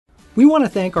We want to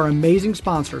thank our amazing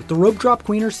sponsor, the Rope Drop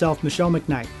Queen herself, Michelle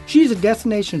McKnight. She's a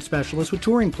destination specialist with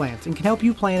touring plans and can help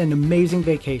you plan an amazing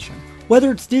vacation.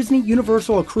 Whether it's Disney,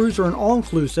 Universal, a cruise, or an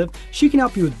all-inclusive, she can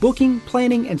help you with booking,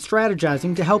 planning, and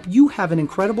strategizing to help you have an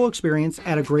incredible experience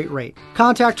at a great rate.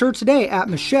 Contact her today at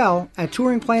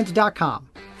michelle@touringplans.com.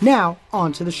 Now,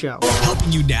 on to the show.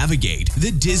 Helping you navigate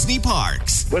the Disney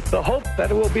parks. With the hope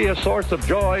that it will be a source of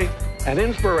joy and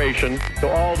inspiration to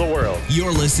all the world.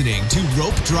 You're listening to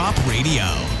Rope Drop Radio.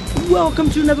 Welcome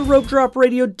to another Rope Drop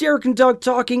Radio. Derek and Doug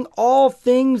talking all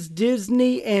things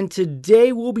Disney, and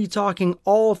today we'll be talking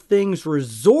all things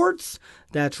resorts.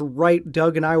 That's right,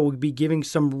 Doug and I will be giving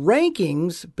some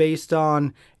rankings based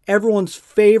on everyone's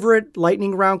favorite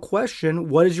lightning round question.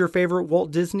 What is your favorite Walt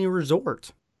Disney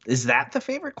resort? Is that the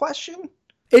favorite question?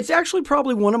 It's actually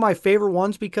probably one of my favorite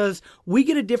ones because we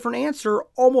get a different answer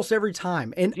almost every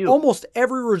time. And almost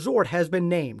every resort has been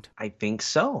named. I think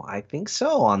so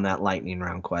on that lightning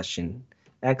round question.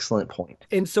 Excellent point.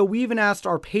 And so we even asked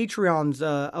our Patreons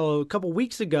a couple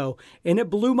weeks ago, and it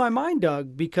blew my mind,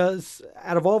 Doug, because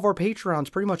out of all of our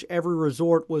Patreons, pretty much every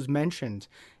resort was mentioned,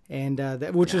 and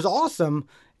which is awesome.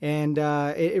 And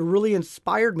it really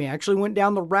inspired me. I actually went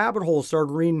down the rabbit hole,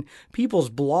 started reading people's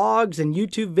blogs and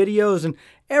YouTube videos, and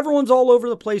everyone's all over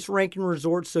the place ranking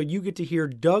resorts. So you get to hear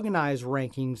Doug and I's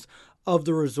rankings of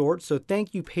the resort. So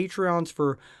thank you, Patreons,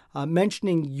 for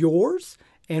mentioning yours.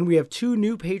 And we have two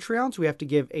new Patreons we have to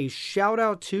give a shout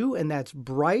out to, and that's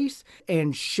Bryce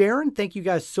and Sharon. Thank you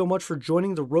guys so much for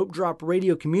joining the Rope Drop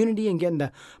Radio community and getting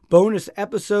the bonus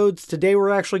episodes. Today we're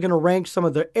actually going to rank some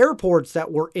of the airports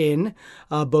that we're in,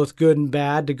 both good and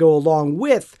bad, to go along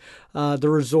with the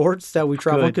resorts that we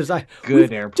travel. Because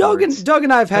Doug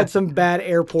and I have had some bad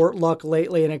airport luck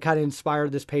lately, and it kind of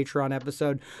inspired this Patreon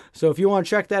episode. So if you want to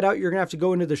check that out, you're going to have to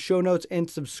go into the show notes and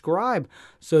subscribe.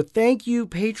 So thank you,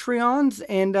 Patreons.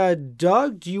 And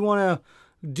Doug, do you want to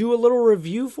do a little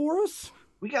review for us?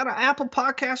 We got an Apple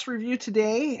Podcast review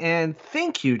today, and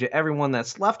thank you to everyone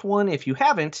that's left one. If you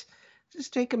haven't,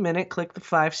 just take a minute, click the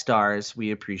 5 stars.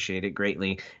 We appreciate it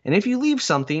greatly. And if you leave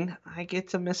something, I get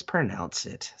to mispronounce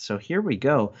it. So here we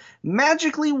go.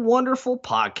 Magically Wonderful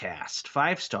Podcast,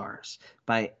 5 stars,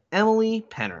 by Emily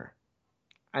Penner.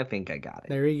 I think I got it.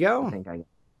 There you go. I think I got it.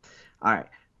 All right.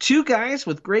 2 guys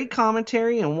with great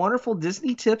commentary and wonderful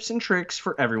Disney tips and tricks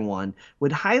for everyone.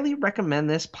 Would highly recommend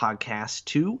this podcast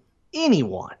to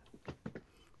anyone.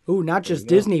 Ooh, not just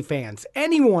Disney fans.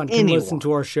 Anyone can listen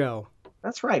to our show.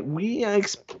 That's right. We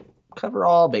cover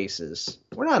all bases.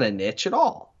 We're not a niche at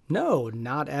all. No,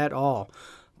 not at all.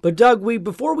 But Doug,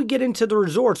 before we get into the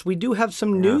resorts, we do have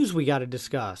some news we got to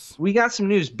discuss. We got some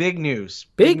news. Big news.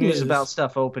 Big news about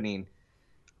stuff opening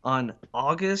on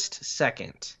August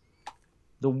 2nd.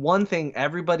 The one thing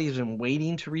everybody's been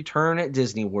waiting to return at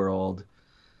Disney World,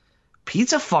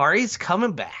 Pizzafari's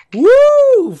coming back.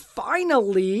 Woo!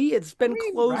 Finally! It's been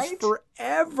closed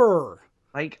forever.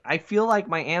 Like, I feel like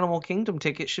my Animal Kingdom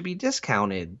ticket should be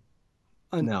discounted.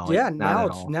 Now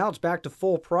it's back to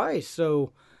full price.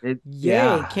 So, can't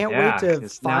wait to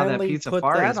finally put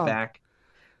that on. Back.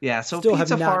 Yeah, so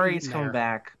Pizzafari's coming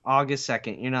back August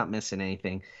 2nd. You're not missing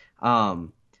anything.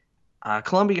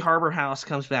 Columbia Harbor House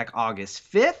comes back August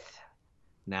 5th.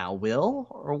 Now, will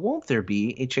or won't there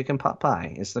be a chicken pot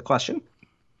pie is the question.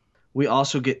 We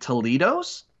also get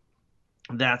Toledo's.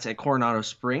 That's at Coronado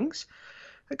Springs.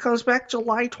 It comes back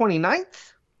July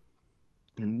 29th.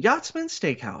 And Yachtsman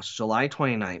Steakhouse, July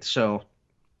 29th. So,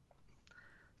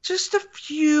 just a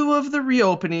few of the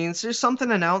reopenings. There's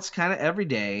something announced kind of every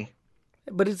day.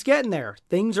 But it's getting there.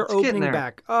 Things are opening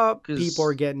back up. People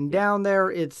are getting down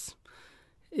there. It's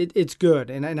good,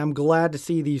 and I'm glad to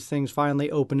see these things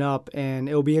finally open up, and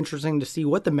it'll be interesting to see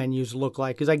what the menus look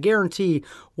like, because I guarantee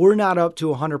we're not up to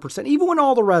 100%. Even when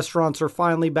all the restaurants are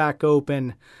finally back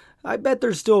open, I bet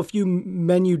there's still a few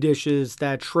menu dishes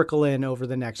that trickle in over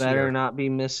the next year. Better not be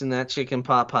missing that chicken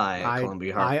pot pie at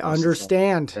Columbia Harbor. I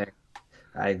understand.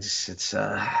 It's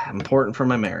important for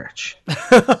my marriage.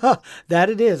 That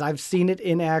it is. I've seen it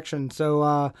in action,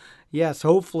 so... Yes,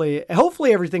 hopefully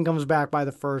everything comes back by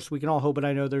the 1st. We can all hope, but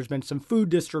I know there's been some food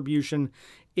distribution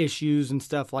issues and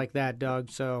stuff like that, Doug.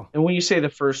 So. And when you say the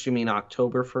 1st, you mean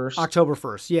October 1st? October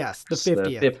 1st, yes. The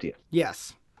 50th. The 50th.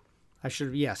 Yes. I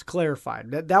should,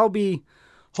 clarified. That'll be,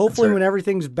 hopefully when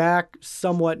everything's back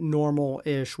somewhat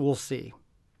normal-ish, we'll see.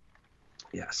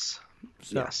 Yes.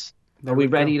 So. Yes. Are we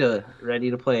ready to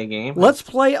play a game? Let's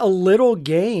play a little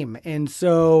game. And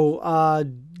so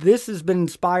this has been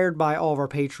inspired by all of our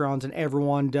Patreons and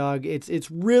everyone, Doug. It's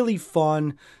really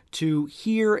fun to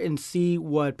hear and see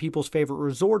what people's favorite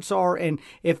resorts are. And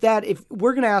if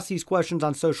we're going to ask these questions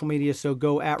on social media, so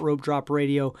go at Rope Drop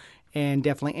Radio and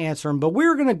definitely answer them. But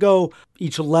we're going to go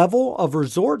each level of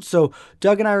resort. So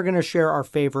Doug and I are going to share our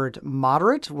favorite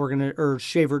moderate. Or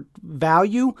favorite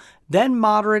value, then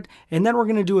moderate, and then we're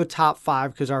going to do a top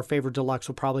 5 because our favorite deluxe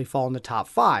will probably fall in the top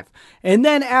 5. And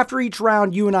then after each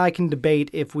round, you and I can debate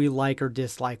if we like or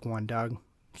dislike one, Doug.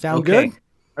 Sound good?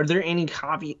 Are there any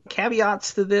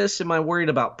caveats to this? Am I worried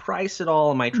about price at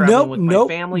all? Am I traveling with my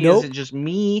family? Is it just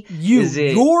me?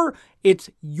 It's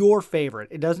your favorite.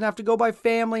 It doesn't have to go by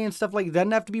family and stuff like that. It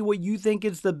doesn't have to be what you think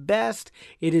is the best.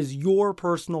 It is your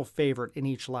personal favorite in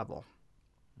each level.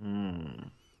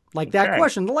 Like that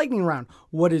question, the lightning round.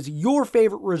 What is your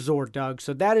favorite resort, Doug?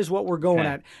 So that is what we're going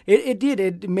at.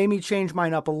 It made me change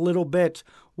mine up a little bit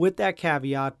with that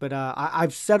caveat, but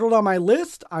I've settled on my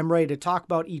list. I'm ready to talk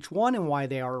about each one and why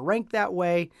they are ranked that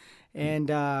way. And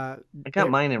I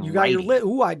got mine in You got writing. your list.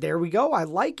 Ooh, there we go. I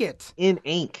like it. In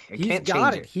ink. He's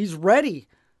got it. He's ready.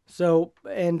 So,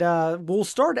 and we'll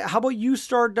start. How about you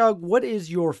start, Doug? What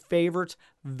is your favorite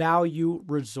value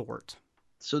resort?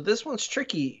 So this one's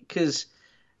tricky because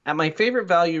at my favorite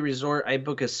value resort, I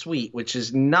book a suite, which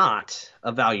is not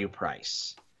a value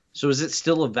price. So is it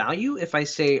still a value if I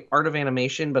say Art of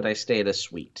Animation, but I stay at a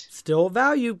suite? Still a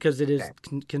value because it is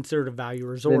considered a value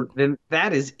resort. Then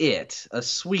that is it, a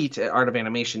suite at Art of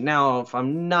Animation. Now, if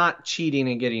I'm not cheating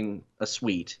and getting a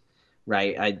suite,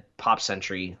 right, I'd Pop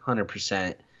Century,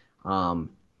 100%.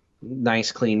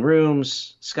 Nice clean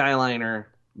rooms, Skyliner,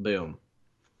 boom,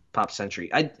 Pop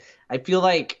Century. I feel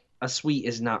like a suite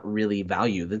is not really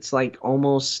value. That's like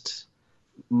almost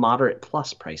moderate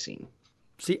plus pricing.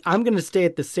 See, I'm going to stay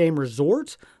at the same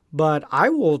resort, but I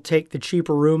will take the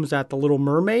cheaper rooms at the Little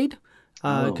Mermaid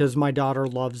because my daughter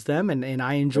loves them, and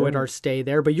I enjoyed our stay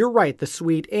there. But you're right, the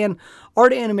suite and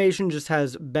Art Animation just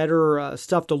has better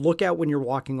stuff to look at when you're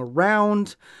walking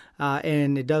around,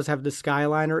 and it does have the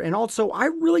Skyliner. And also, I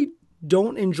really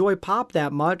don't enjoy Pop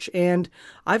that much, and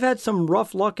I've had some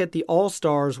rough luck at the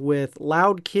All-Stars with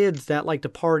loud kids that like to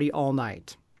party all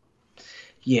night.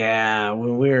 Yeah,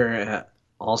 when we were at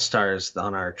All-Stars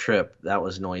on our trip, that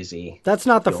was noisy. That's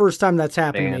not the first time that's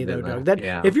happened to me, though, Doug.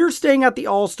 If you're staying at the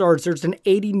All-Stars, there's an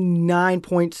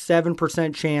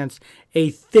 89.7% chance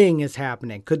a thing is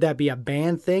happening. Could that be a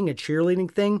band thing, a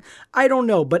cheerleading thing? I don't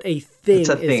know, but a thing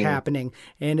is happening,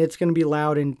 and it's going to be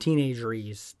loud and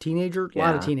teenageries. A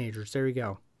lot of teenagers. There you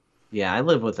go. Yeah, I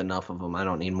live with enough of them. I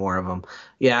don't need more of them.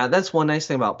 Yeah, that's one nice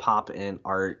thing about Pop and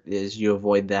Art is you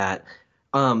avoid that.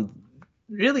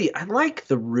 Really, I like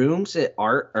the rooms at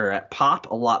Art or at Pop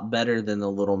a lot better than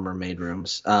the Little Mermaid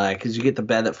rooms because you get the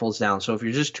bed that folds down. So if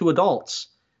you're just 2 adults,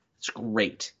 it's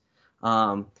great.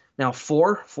 Now,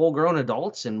 4 full-grown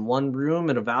adults in one room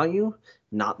at a value,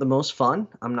 not the most fun.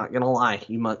 I'm not gonna lie.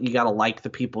 You got to like the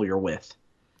people you're with.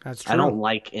 That's true. I don't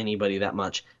like anybody that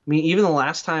much. I mean, even the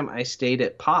last time I stayed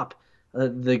at Pop,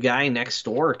 the guy next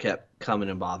door kept coming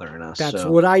and bothering us. That's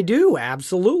what I do.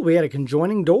 Absolutely, we had a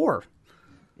conjoining door.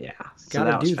 Yeah,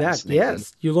 gotta do that.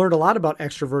 Yes, you learned a lot about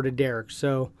extroverted Derek.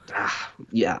 So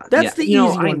that's the easy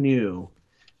one. I knew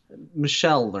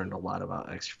Michelle learned a lot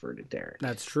about extroverted Derek.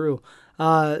 That's true.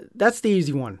 That's the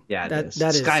easy one. Yeah, that is.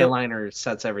 That Skyliner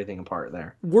sets everything apart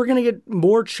there. We're gonna get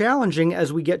more challenging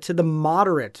as we get to the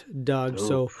moderate, Doug. Oof.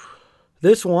 So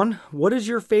this one, what is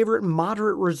your favorite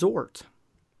moderate resort?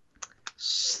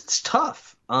 It's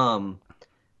tough.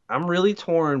 I'm really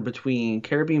torn between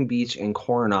Caribbean Beach and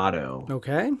Coronado.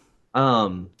 Okay.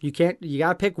 You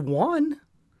gotta pick one.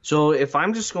 So if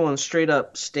I'm just going straight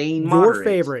up staying moderate. Your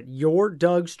favorite, your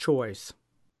Doug's choice.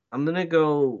 I'm gonna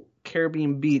go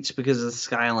Caribbean Beach because of the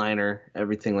Skyliner,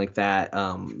 everything like that.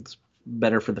 It's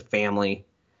better for the family.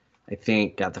 I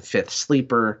think got the 5th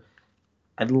sleeper.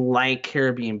 I'd like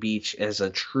Caribbean Beach as a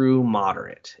true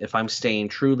moderate. If I'm staying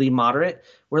truly moderate,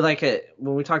 when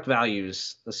we talked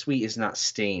values, the suite is not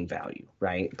staying value,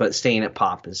 right? But staying at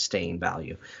Pop is staying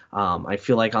value. I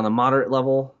feel like on the moderate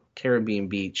level, Caribbean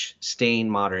Beach, staying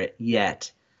moderate,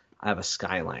 yet I have a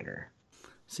Skyliner.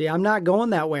 See, I'm not going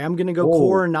that way. I'm going to go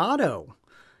Coronado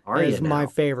as my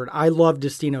favorite. I love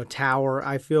Destino Tower.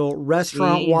 I feel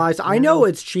restaurant-wise, I know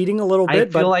it's cheating a little bit.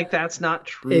 I feel like that's not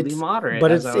truly moderate.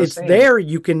 But it's there.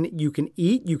 You can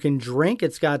eat, you can drink.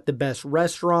 It's got the best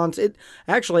restaurants.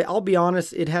 Actually, I'll be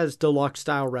honest, it has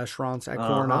deluxe-style restaurants at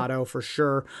Coronado for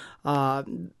sure.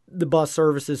 The bus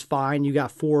service is fine. You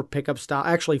got 4 pickup style,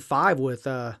 actually 5 with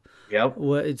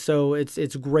Yep. So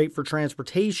it's great for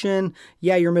transportation.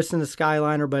 Yeah, you're missing the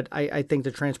Skyliner, but I think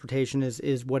the transportation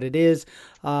is what it is.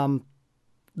 The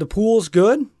pool's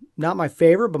good. not my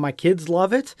favorite, but my kids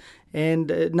love it,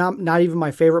 and not even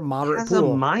my favorite It moderate has a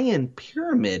pool. Mayan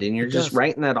pyramid, and you're just does.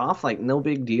 writing that off like no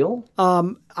big deal?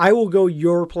 I will go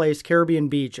your place, Caribbean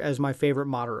Beach, as my favorite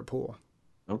moderate pool.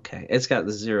 Okay. It's got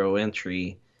the 0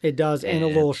 entry. It does, and a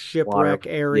And little shipwreck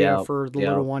area Yep, for the yep.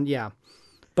 little one. Yeah,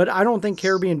 but I don't think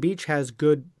Caribbean Beach has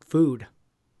good food.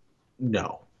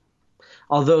 No.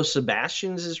 Although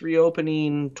Sebastian's is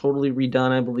reopening, totally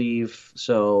redone, I believe.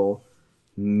 So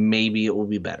maybe it will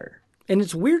be better. And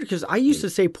it's weird because I used to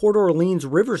say Port Orleans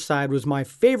Riverside was my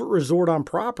favorite resort on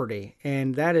property,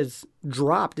 and that has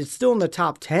dropped. It's still in the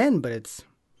top 10, but it's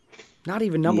not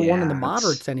even number one in the Yeah,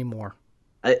 moderates anymore.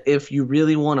 if you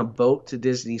really want a boat to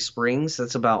Disney Springs,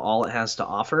 that's about all it has to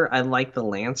offer. I like the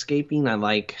landscaping. I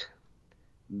like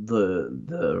the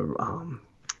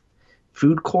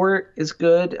food court is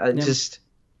good. I Yep. just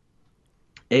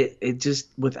it just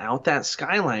without that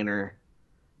Skyliner,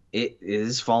 it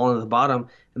is falling to the bottom.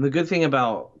 And the good thing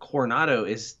about Coronado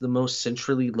is the most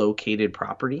centrally located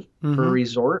property for a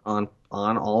resort on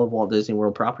all of Walt Disney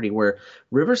World property, where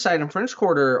Riverside and French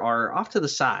Quarter are off to the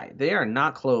side. They are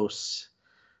not close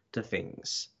to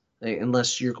things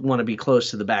unless you want to be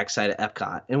close to the backside of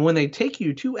Epcot. And when they take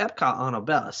you to Epcot on a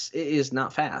bus, it is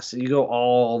not fast. You go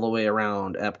all the way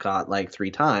around Epcot like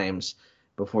 3 times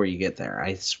before you get there.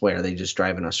 I swear they just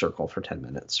drive in a circle for 10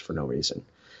 minutes for no reason.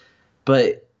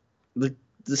 But the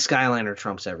Skyliner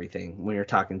trumps everything when you're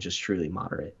talking just truly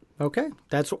moderate. Okay,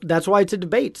 that's why it's a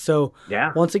debate. So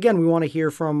Yeah. once again, we want to hear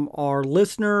from our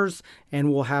listeners,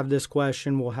 and we'll have this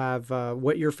question. We'll have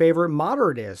what your favorite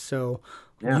moderate is. So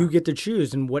Yeah. you get to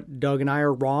choose, and what Doug and I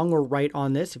are wrong or right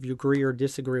on this. If you agree or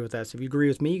disagree with us, if you agree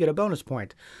with me, you get a bonus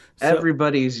point. So,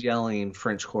 Everybody's yelling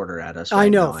French Quarter at us. I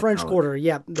right know now, French know it. Quarter.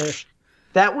 Yeah.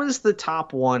 That was the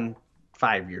top one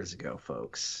 5 years ago,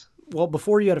 folks. Well,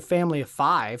 before you had a family of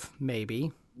 5,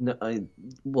 maybe. No,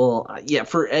 yeah,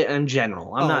 for in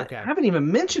general. I'm not. Okay. I haven't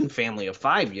even mentioned Family of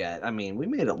 5 yet. I mean, we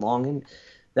made it long, and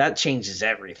that changes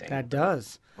everything. That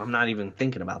does. I'm not even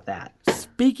thinking about that.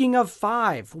 Speaking of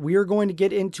 5, we are going to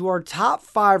get into our top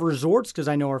 5 resorts because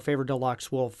I know our favorite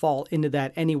deluxe will fall into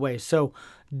that anyway. So,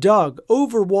 Doug,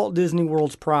 over Walt Disney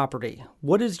World's property,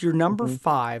 what is your number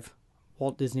 5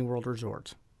 Walt Disney World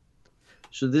resort?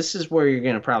 So this is where you're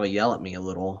going to probably yell at me a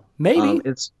little. Maybe.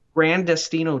 It's Grand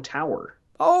Destino Tower.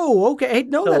 Oh, okay. Hey,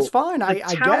 no, So that's fine. the I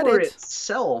get tower it.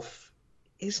 itself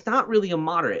is not really a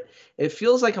moderate. It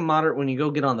feels like a moderate when you go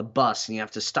get on the bus and you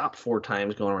have to stop 4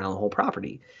 times going around the whole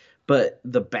property. But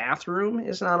the bathroom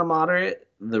is not a moderate.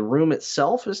 The room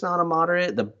itself is not a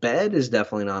moderate. The bed is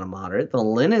definitely not a moderate. The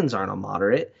linens aren't a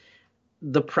moderate.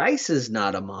 The price is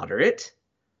not a moderate.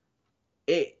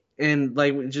 And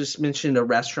like we just mentioned, a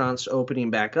restaurant's opening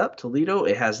back up, Toledo.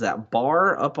 It has that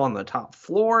bar up on the top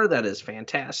floor that is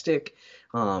fantastic.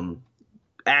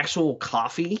 Actual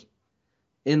coffee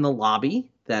in the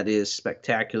lobby that is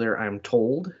spectacular, I'm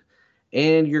told.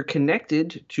 And you're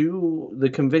connected to the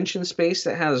convention space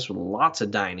that has lots of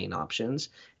dining options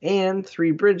and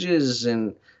 3 bridges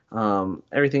and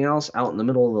everything else out in the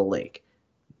middle of the lake.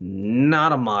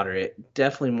 Not a moderate,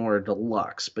 definitely more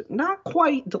deluxe, but not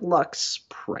quite deluxe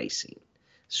pricing.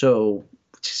 So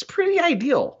just pretty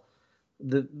ideal.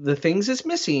 The things it's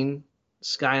missing,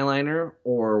 Skyliner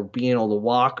or being able to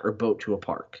walk or boat to a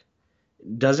park.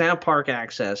 Doesn't have park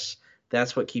access.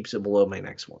 That's what keeps it below my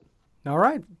next one. All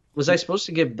right. Was I supposed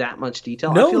to give that much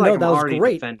detail? No, I feel no, like I'm that was already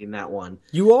great. defending that one.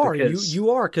 You are. because-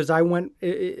 You are, because I went,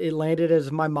 it landed as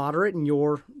my moderate in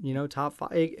your, top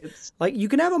 5. Like, you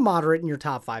can have a moderate in your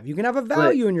top 5. You can have a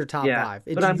value in your top yeah, 5.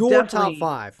 but It's I'm your top definitely-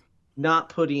 5. Not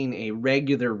putting a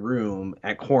regular room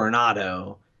at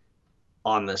Coronado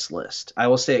on this list. I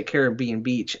will stay at Caribbean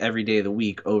Beach every day of the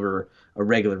week over a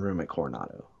regular room at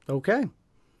Coronado. Okay.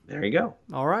 There you go.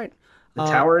 All right. The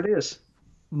tower it is.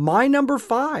 My number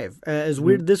 5 is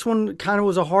weird. This one kind of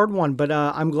was a hard one, but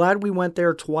I'm glad we went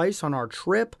there twice on our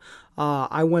trip.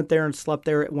 I went there and slept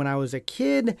there when I was a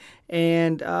kid,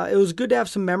 and it was good to have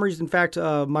some memories. In fact,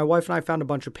 my wife and I found a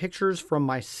bunch of pictures from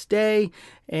my stay,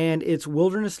 and it's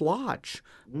Wilderness Lodge.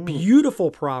 Beautiful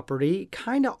property,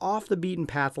 kind of off the beaten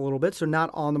path a little bit, so not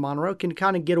on the monorail. Can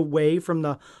kind of get away from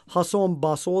the hustle and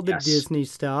bustle of the Yes. Disney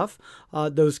stuff.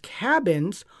 Those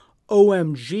cabins,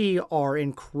 OMG, are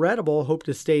incredible. Hope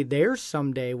to stay there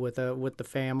someday with the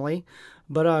family.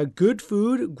 But good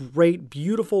food, great,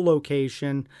 beautiful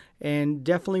location, and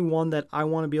definitely one that I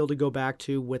want to be able to go back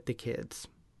to with the kids.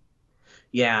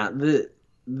 Yeah,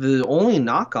 the only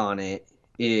knock on it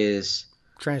is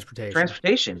Transportation.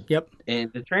 transportation. Yep.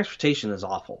 And the transportation is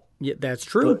awful. Yeah, that's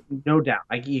true. No doubt.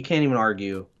 You can't even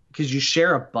argue because you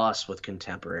share a bus with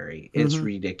Contemporary. It's Mm-hmm.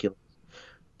 ridiculous.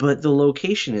 But the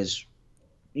location is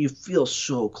you feel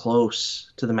so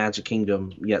close to the Magic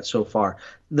Kingdom yet so far.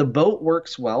 The boat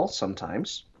works well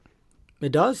sometimes.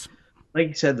 It does. Like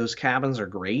you said, those cabins are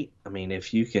great. I mean,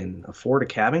 if you can afford a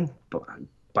cabin,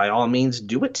 by all means,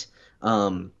 do it.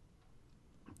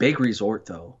 Big resort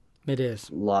though. It is.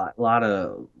 Lot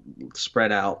of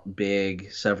spread out,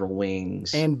 big, several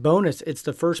wings. And bonus, it's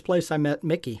the first place I met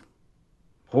Mickey.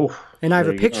 Oh, And I have a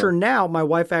there you picture go. now. My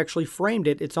wife actually framed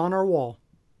it. It's on our wall.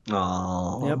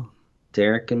 Aw, Yep.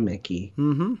 Derek and Mickey.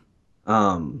 Mm-hmm.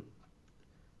 Um,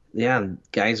 yeah, and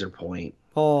Geyser Point.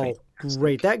 Oh, Fantastic.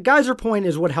 great. That Geyser Point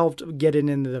is what helped get it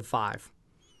into the 5.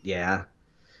 Yeah,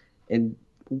 and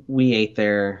we ate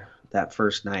there that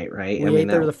first night, right? We ate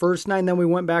there the first night, and then we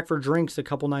went back for drinks a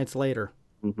couple nights later.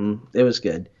 It was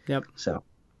good. Yep. So,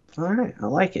 all right, I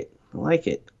like it. I like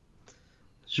it.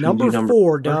 Should we Number do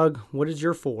 4, Doug. What is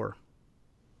your 4?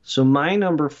 So my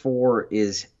number 4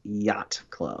 is Yacht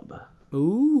Club.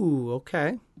 Ooh,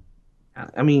 okay.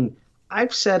 I mean,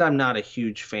 I've said I'm not a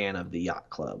huge fan of the Yacht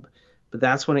Club, but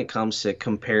that's when it comes to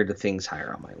compared to things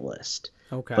higher on my list.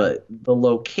 Okay. But the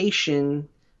location,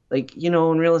 like, in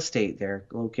real estate, there,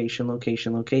 location,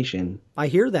 location, location. I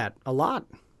hear that a lot.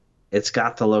 It's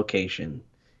got the location.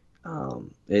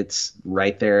 It's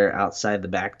right there outside the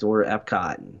back door at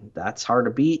Epcot. And that's hard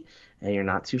to beat, and you're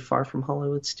not too far from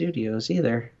Hollywood Studios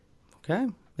either. Okay.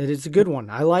 It is a good one.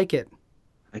 I like it.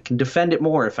 I can defend it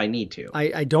more if I need to.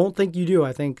 I don't think you do.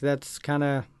 I think that's kind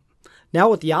of... Now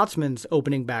with the Yachtsman's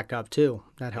opening back up, too.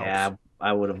 That helps. Yeah,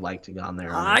 I would have liked to gone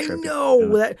there on I that trip.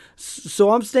 know.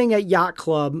 So I'm staying at Yacht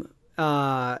Club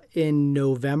in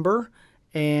November.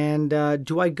 And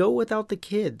do I go without the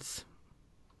kids?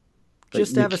 But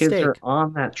Just to the have a kids steak. are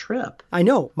on that trip. I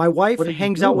know. My wife What are you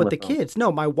hangs out doing with the with them? kids. No,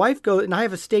 my wife goes, and I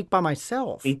have a steak by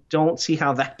myself. I don't see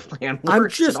how that plan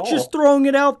works I'm at all. just throwing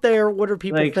it out there. What are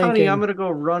people like, thinking? honey, I'm gonna go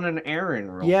run an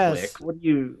errand real Yes. quick.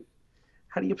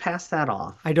 How do you pass that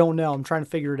off? I don't know. I'm trying to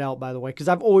figure it out, by the way, because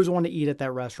I've always wanted to eat at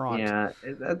that restaurant. Yeah,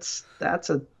 that's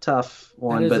a tough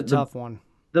one. That is but a tough one.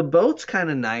 The boat's kind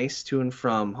of nice to and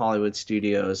from Hollywood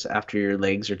Studios after your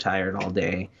legs are tired all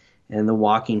day, and the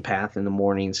walking path in the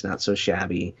morning's not so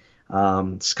shabby.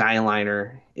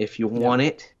 Skyliner, if you want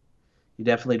it, you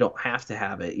definitely don't have to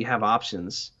have it. You have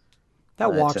options. That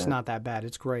But, walk's not that bad.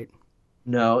 It's great.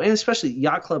 No, and especially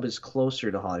Yacht Club is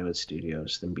closer to Hollywood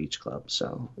Studios than Beach Club,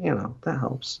 so that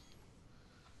helps.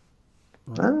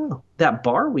 I don't know. That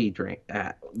bar we drank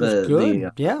at It's good.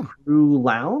 the Yeah. Crew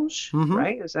Lounge, Mhm.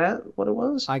 right? Is that what it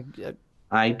was?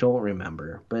 I don't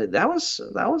remember, but that was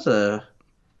a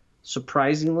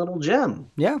surprising little gem.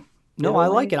 Yeah. No, Yeah, I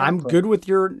like it. Yacht I'm Club. good with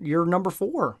your number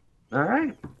 4. All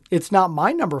right. It's not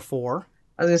my number 4.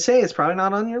 I was gonna say it's probably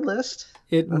not on your list.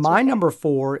 My number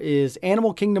 4 is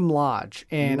Animal Kingdom Lodge,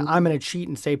 and Mm-hmm. I'm going to cheat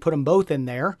and say put them both in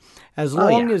there, as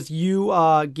long as you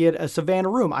get a Savannah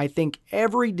room. I think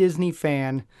every Disney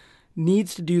fan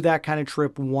needs to do that kind of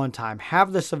trip one time.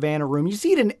 Have the Savannah room. You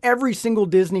see it in every single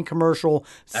Disney commercial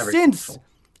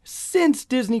since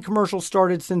Disney commercials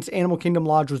started, since Animal Kingdom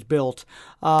Lodge was built.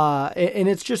 And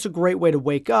it's just a great way to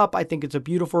wake up. I think it's a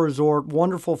beautiful resort,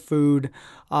 wonderful food,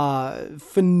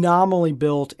 phenomenally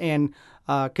built. And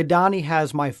Kidani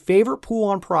has my favorite pool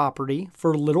on property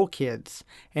for little kids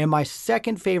and my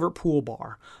second favorite pool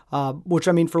bar, which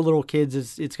I mean for little kids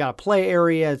is it's got a play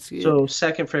area. So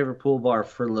second favorite pool bar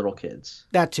for little kids.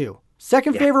 That too.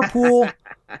 Second favorite pool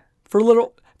for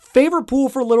little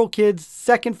kids,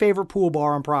 second favorite pool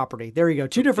bar on property. There you go.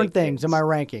 Two different things kids. in my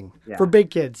ranking. Yeah. For big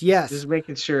kids. Yes. Just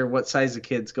making sure what size of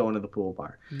kids go into the pool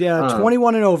bar. Yeah,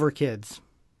 21 and over kids.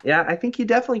 Yeah, I think you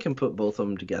definitely can put both of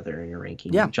them together in your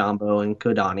ranking. Yeah. Jumbo and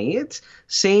Kodani. It's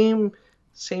same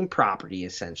property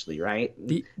essentially, right?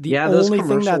 The those only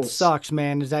thing that commercials- sucks,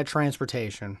 man, is that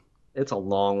transportation. It's a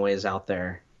long ways out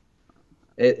there.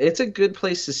 It's a good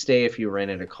place to stay if you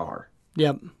rented a car.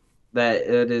 Yep. That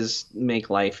it is make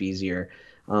life easier.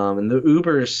 And the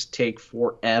Ubers take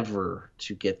forever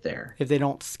to get there. If they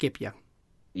don't skip you.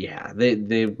 Yeah,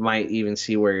 they might even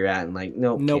see where you're at and like,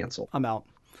 nope, cancel. I'm out.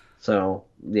 So,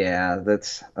 yeah,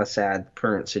 that's a sad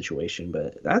current situation,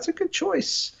 but that's a good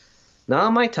choice. Not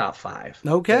on my top 5.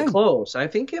 Okay. But close. I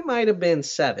think it might have been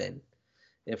 7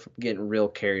 if I'm getting real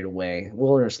carried away.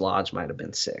 Wilderness Lodge might have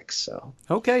been 6. So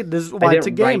Okay, this is I why it's a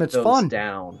didn't game. write It's those fun.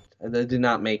 down. They did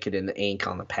not make it in the ink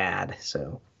on the pad.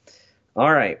 So,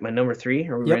 all right, my number 3.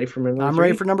 Are we Yep. ready for my number 3? I'm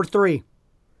ready for number 3.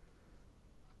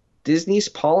 Disney's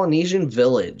Polynesian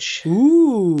Village.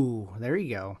 Ooh, there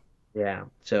you go. Yeah.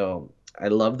 So I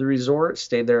love the resort.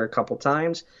 Stayed there a couple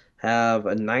times. Have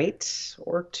a night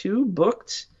or two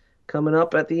booked coming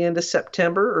up at the end of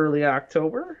September, early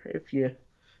October, if you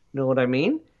know what I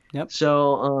mean. Yep.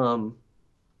 So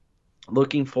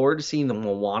Looking forward to seeing the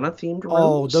Moana themed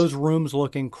Oh, rooms. those rooms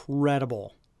look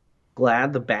incredible.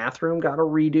 Glad the bathroom got a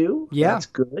redo. Yeah, That's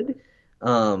good.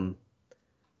 Um,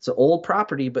 it's an old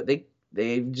property, but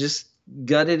they just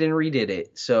gutted and redid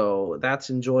it, so that's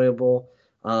enjoyable.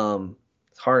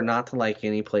 It's hard not to like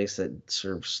any place that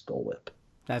serves Dole Whip.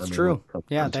 that's I mean, when true. it comes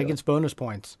Yeah, down that to it. gets bonus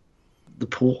points. The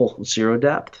pool, zero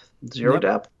depth, zero Yep.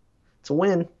 depth. It's a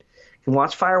win. You can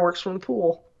watch fireworks from the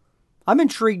pool. I'm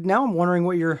intrigued now. I'm wondering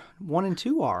what your 1 and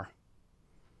 2 are.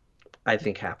 I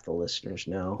think half the listeners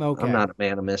know. Okay. I'm not a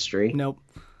man of mystery. Nope.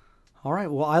 All right.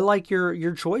 Well, I like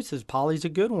your choices. Polly's a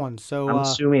good one. So I'm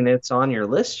assuming it's on your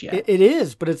list yet. it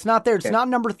is, but it's not there. It's Okay. not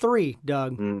number 3,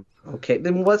 Doug. Okay,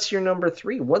 then what's your number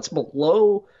 3? What's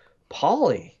below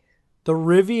Polly? The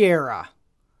Riviera.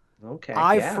 Okay,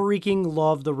 I yeah. freaking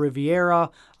love the Riviera.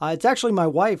 It's actually my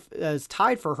wife is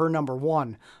tied for her number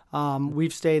 1.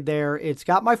 We've stayed there. It's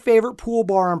got my favorite pool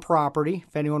bar on property.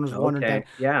 If anyone was wondering, Okay,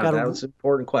 yeah, got that was an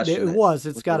important question. It was.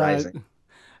 It's got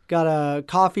a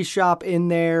coffee shop in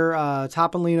there.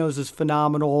 Topolino's is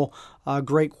phenomenal.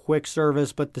 Great quick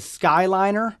service, but the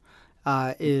Skyliner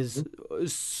is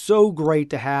so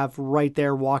great to have right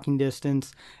there, walking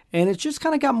distance. And it's just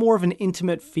kind of got more of an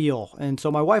intimate feel. And so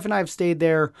my wife and I have stayed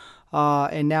there,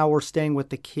 and now we're staying with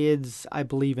the kids, I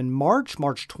believe, in March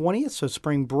 20th, so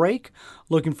spring break.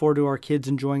 Looking forward to our kids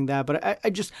enjoying that. But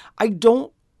I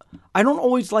don't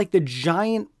always like the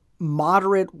giant,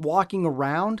 moderate walking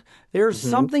around. There's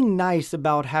something nice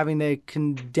about having the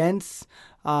condensed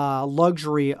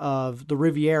luxury of the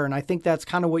Riviera, and I think that's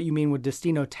kind of what you mean with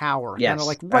Destino Tower. Yes, kind of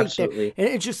like right absolutely. there.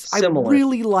 And it just, Similar. I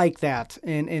really like that,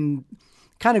 and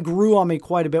kind of grew on me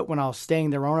quite a bit when I was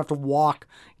staying there. I don't have to walk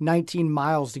 19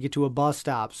 miles to get to a bus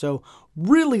stop. So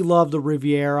really love the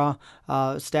Riviera.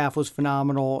 Staff was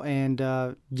phenomenal, and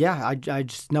yeah, I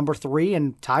just number 3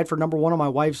 and tied for number 1 on my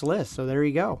wife's list. So there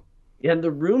you go. Yeah,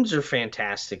 the rooms are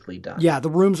fantastically done. Yeah, the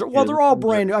rooms are, well, Yeah, they're all the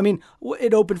rooms brand new. I mean,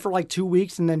 it opened for like 2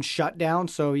 weeks and then shut down.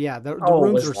 So yeah, the Oh, it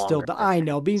rooms was are still, longer than I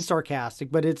know, being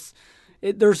sarcastic, but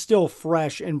they're still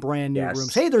fresh and brand new Yes.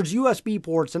 rooms. Hey, there's USB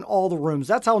ports in all the rooms.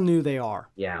 That's how new they are.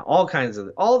 Yeah, all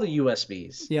the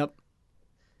USBs. Yep.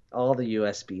 All the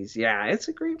USBs. Yeah, it's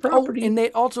a great Oh, property. and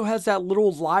it also has that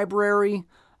little library,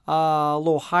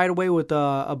 little hideaway with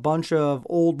a bunch of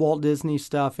old Walt Disney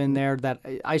stuff in there that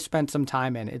I spent some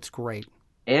time in. It's great.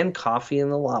 And coffee in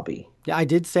the lobby. Yeah, I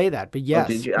did say that, but yes,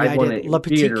 did you? yeah, I I wanna did. Le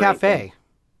Petit reiterate Cafe.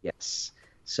 Yes.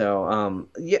 So,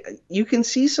 yeah, you can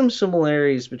see some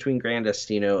similarities between Grand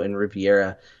Destino and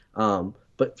Riviera,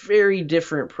 but very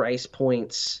different price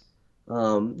points.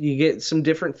 You get some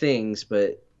different things,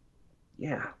 but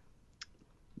yeah,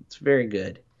 it's very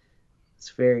good. It's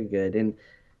very good. And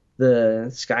the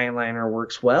Skyliner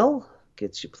works well,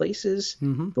 gets you places.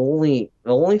 Mhm.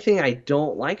 The only thing I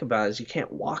don't like about it is you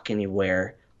can't walk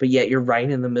anywhere, but yet you're right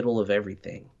in the middle of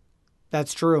everything.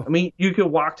 That's true. I mean, you could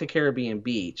walk to Caribbean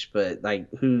Beach, but like,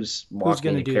 who's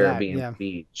walking gonna to do that? Caribbean Yeah.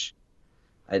 Beach?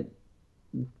 I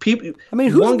mean,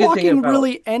 who's one good thing walking about-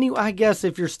 really any? I guess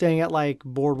if you're staying at like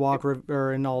Boardwalk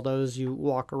or and all those, you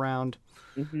walk around.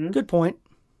 Mhm. Good point.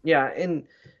 Yeah, and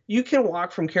you can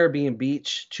walk from Caribbean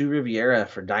Beach to Riviera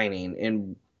for dining,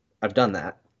 and I've done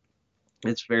that.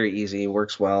 It's very easy,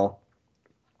 works well.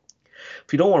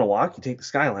 If you don't want to walk, you take the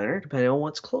Skyliner, depending on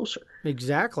what's closer.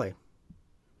 Exactly.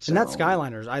 And that So,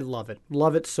 Skyliners, I love it.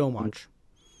 Love it so much.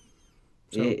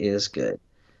 So, it is good.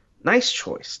 Nice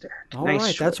choice, Derek. all Nice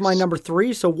right, that's choice. my number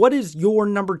 3. So what is your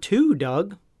number 2,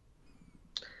 Doug?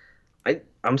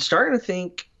 I'm starting to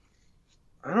think.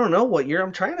 I don't know what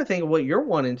I'm trying to think of what your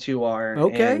 1 and 2 are.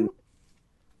 Okay. And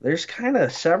there's kind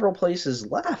of several places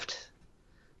left.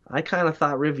 I kind of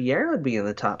thought Riviera would be in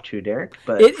the top 2, Derek,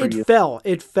 but for It you, fell.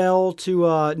 It fell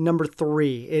to number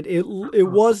 3. It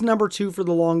was number 2 for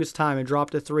the longest time. It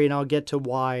dropped to 3, and I'll get to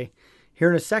why here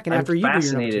in a second after you do your number 2.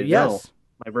 fascinated. Yes. No,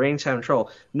 my brain's having trouble.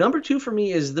 Number 2 for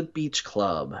me is the Beach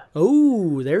Club.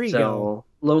 Oh, there you go. So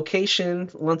location,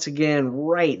 once again,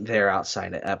 right there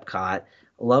outside of Epcot.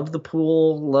 Love the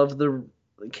pool. Love the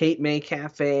Cape May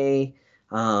Cafe.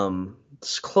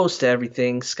 It's close to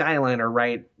everything. Skyliner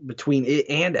right between it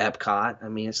and Epcot. I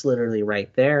mean, it's literally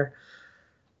right there.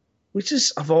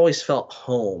 I've always felt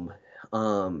home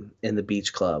in the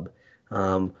Beach Club,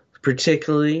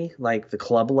 particularly like the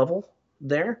club level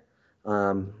there.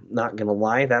 Not gonna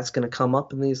lie, that's gonna come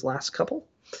up in these last couple.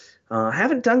 I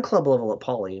haven't done club level at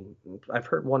Poly. I've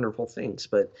heard wonderful things,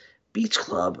 but Beach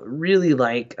Club,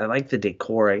 I like the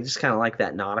decor. I just kind of like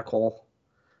that nautical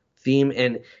theme,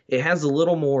 and it has a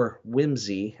little more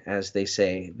whimsy, as they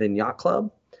say, than Yacht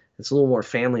Club. It's a little more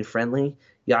family friendly.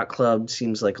 Yacht Club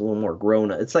seems like a little more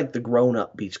grown up. It's like the grown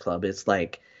up Beach Club. It's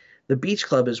like The beach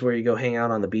club is where you go hang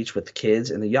out on the beach with the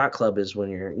kids, and the yacht club is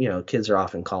when kids are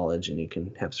off in college and you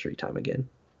can have free time again.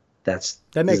 That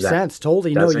makes sense.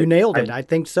 Totally. No, does you it? nailed it. I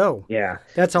think so. Yeah.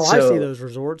 That's how I see those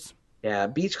resorts. Yeah,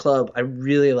 beach club, I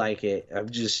really like it.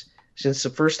 Since the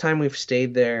first time we've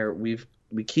stayed there, we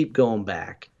keep going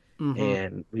back,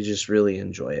 and we just really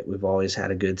enjoy it. We've always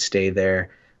had a good stay there.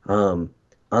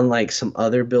 Unlike some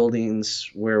other buildings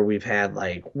where we've had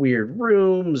like weird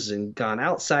rooms and gone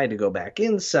outside to go back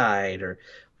inside, or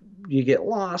you get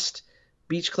lost,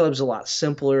 beach club's a lot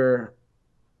simpler.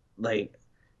 Like,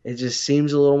 it just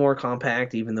seems a little more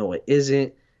compact, even though it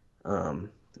isn't.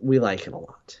 We like it a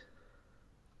lot.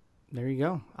 There you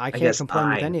go. I can't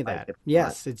complain with any of that.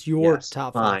 Yes, it's your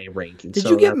top 5. My ranking. Did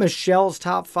you get Michelle's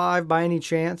top 5 by any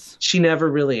chance? She never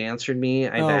really answered me.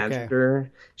 I badgered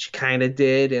her. She kind of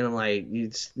did, and I'm like,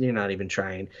 you're not even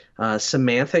trying.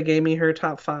 Samantha gave me her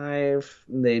top 5.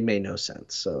 They made no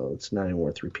sense, so it's not even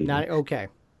worth repeating. Okay.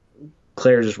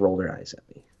 Claire just rolled her eyes at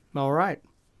me. All right.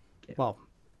 Yeah. Well,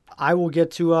 I will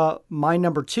get to my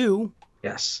number 2.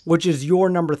 Yes. Which is your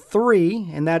number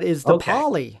 3, and that is the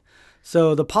Poly.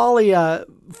 So the Poly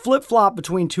flip-flop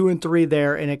between 2 and 3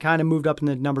 there, and it kind of moved up in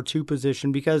the number 2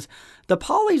 position because the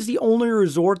Poly is the only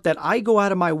resort that I go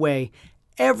out of my way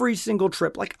every single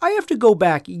trip. Like, I have to go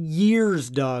back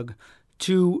years, Doug,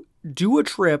 to do a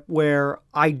trip where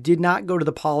I did not go to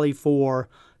the Poly for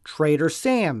Trader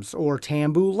Sam's or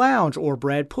Tambu Lounge or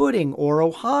Bread Pudding or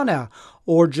Ohana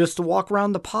or just to walk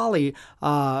around the Poly.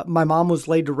 My mom was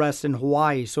laid to rest in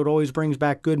Hawaii, so it always brings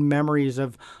back good memories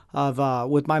of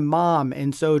with my mom.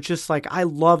 And so it's just like, I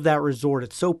love that resort.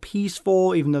 It's so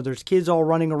peaceful, even though there's kids all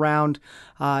running around.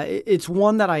 It's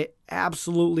one that I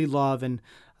absolutely love. And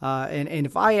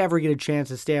if I ever get a chance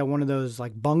to stay at one of those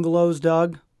like bungalows,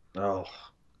 Doug. Oh,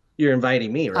 you're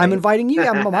inviting me, right? I'm inviting you.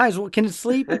 I might as well. Can it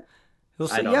sleep?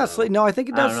 Sleep. No, I think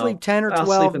it does sleep 10 or 12.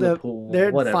 Sleep in the pool,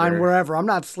 they're whatever. fine wherever. I'm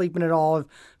not sleeping at all.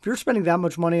 If you're spending that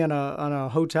much money on a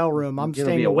hotel room, I'm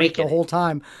staying awake the whole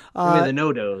time. The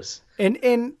no-dos.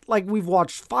 And like, we've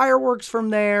watched fireworks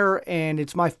from there, and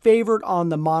it's my favorite on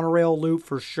the monorail loop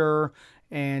for sure.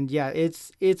 And yeah,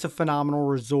 it's a phenomenal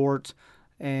resort.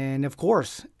 And of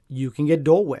course, you can get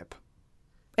Dole Whip.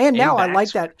 And now I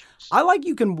like that. I like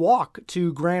you can walk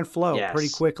to Grand Flow pretty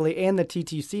quickly and the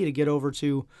TTC to get over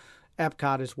to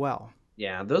Epcot as well.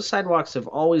 Yeah, those sidewalks have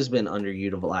always been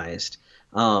underutilized.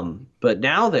 But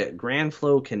now that Grand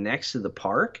Flow connects to the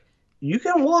park, you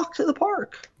can walk to the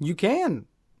park. You can.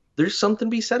 There's something to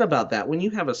be said about that. When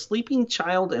you have a sleeping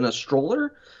child in a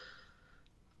stroller,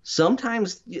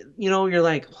 sometimes, you're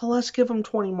like, well, let's give them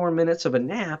 20 more minutes of a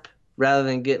nap rather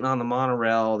than getting on the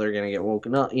monorail. They're going to get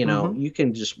woken up. You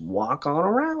can just walk on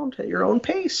around at your own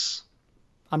pace.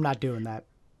 I'm not doing that.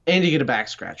 And you get a back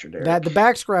scratcher, Derek. The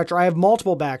back scratcher, I have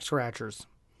multiple back scratchers.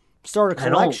 Start a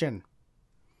collection.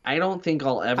 I don't think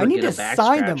I'll ever get a back scratcher.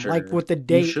 I need to sign them, like with the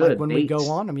date, like when we go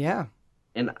on them, yeah.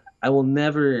 And I will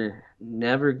never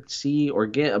see or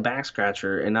get a back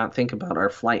scratcher and not think about our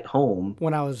flight home.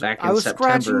 When I was September.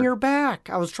 scratching your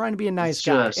back. I was trying to be a nice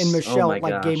guy. And Michelle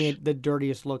gave me the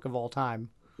dirtiest look of all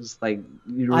time. It's like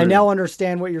I now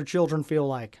understand what your children feel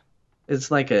like.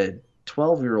 It's like a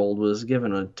 12-year-old was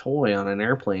given a toy on an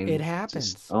airplane. It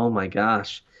happens. Oh my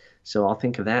gosh. So I'll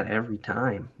think of that every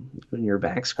time when you're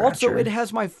back scratcher. Also, it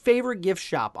has my favorite gift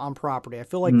shop on property. I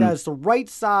feel like that is the right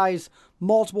size,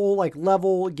 multiple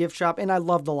level gift shop, and I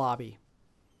love the lobby.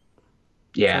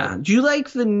 Yeah. Do you like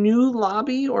the new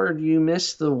lobby or do you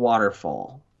miss the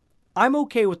waterfall? I'm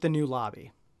okay with the new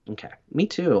lobby. Okay. Me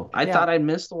too. I thought I'd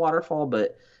miss the waterfall,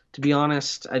 but to be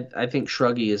honest, I think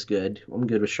Shruggy is good. I'm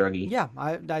good with Shruggy. Yeah,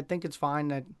 I think it's fine.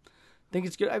 I think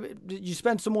it's good. You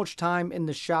spend so much time in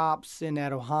the shops and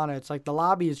at Ohana. It's like the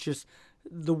lobby is just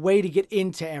the way to get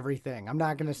into everything. I'm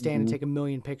not going to stand and take a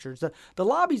million pictures. The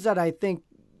lobbies that I think,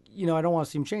 I don't want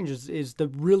to see them change is the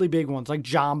really big ones like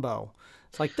Jambo.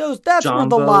 It's like that's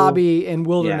Jambo, where the lobby and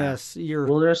Wilderness. Yeah.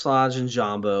 Wilderness Lodge and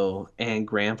Jambo and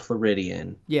Grand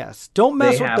Floridian. Yes. Don't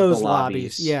mess with those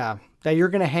lobbies. Yeah. That you're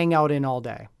going to hang out in all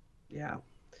day. Yeah.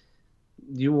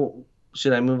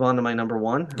 Should I move on to my number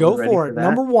 1? Go for it.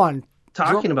 Number 1.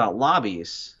 Talking about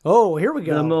lobbies. Oh, here we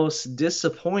go. The most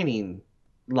disappointing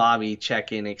lobby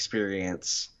check-in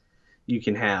experience you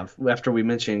can have after we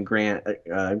mentioned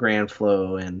Grand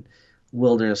Flow and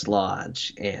Wilderness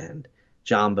Lodge and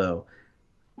Jambo.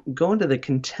 Going to the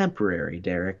Contemporary,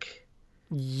 Derek.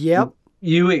 Yep.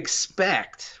 You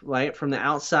expect, right, from the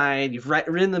outside, you've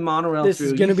ridden the monorail this through.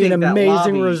 This is going to be an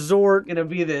amazing resort. Going to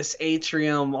be this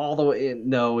atrium all the way in.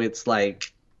 No, it's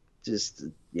like just,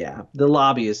 the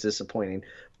lobby is disappointing.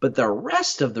 But the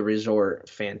rest of the resort,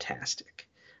 fantastic.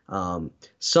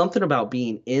 Something about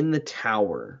being in the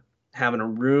tower, having a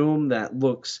room that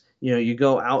looks, you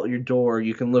go out your door,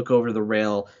 you can look over the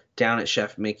rail down at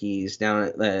Chef Mickey's, down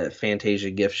at the Fantasia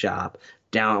gift shop,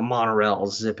 down at Monorail,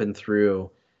 zipping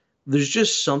through. There's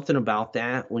just something about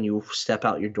that when you step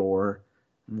out your door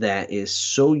that is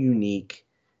so unique.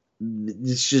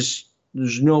 It's just,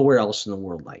 there's nowhere else in the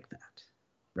world like that,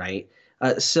 right?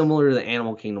 Similar to the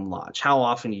Animal Kingdom Lodge. How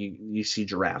often you see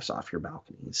giraffes off your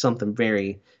balcony? It's something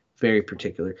very, very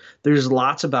particular. There's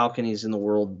lots of balconies in the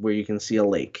world where you can see a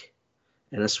lake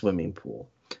and a swimming pool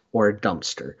or a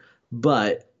dumpster.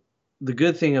 But the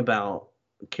good thing about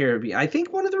Caribbean, I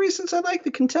think one of the reasons I like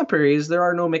the Contemporary is there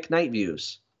are no McKnight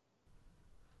views.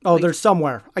 Oh, there's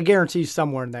somewhere. I guarantee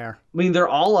somewhere in there. I mean, they're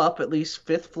all up at least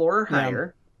 5th floor or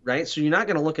higher, right? So you're not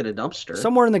going to look at a dumpster.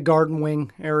 Somewhere in the Garden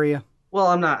Wing area. Well,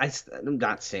 I'm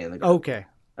not staying in the Garden. Okay.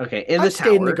 Okay, I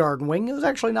stayed in the Garden Wing. It was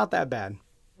actually not that bad.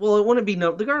 Well, it wouldn't be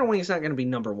the Garden Wing is not going to be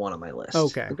number 1 on my list.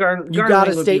 Okay. The Garden you got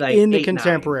to Wing stay like in the 8,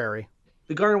 Contemporary. 9.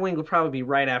 The Garden Wing would probably be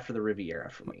right after the Riviera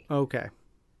for me. Okay.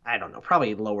 I don't know,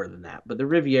 probably lower than that. But the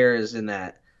Riviera is in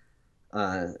that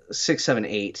 6, 7,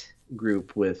 8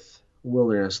 group with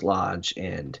Wilderness Lodge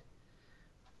and,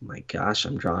 my gosh,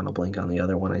 I'm drawing a blank on the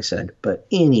other one I said. But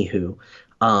anywho,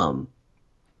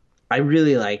 I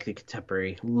really like the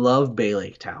Contemporary. Love Bay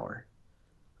Lake Tower.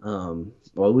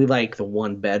 Well, we like the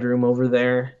 1 bedroom over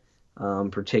there.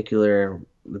 Particular,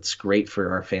 it's great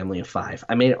for our family of 5.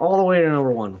 I made it all the way to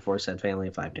number 1 before I said family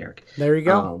of 5, Derek. There you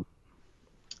go.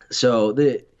 So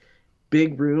the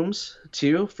big rooms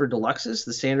too for deluxes.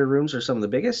 The standard rooms are some of the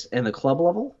biggest, and the club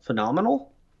level,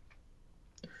 phenomenal.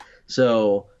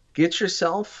 So get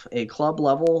yourself a club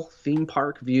level theme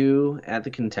park view at the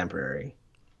Contemporary.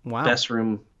 Wow. Best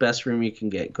room you can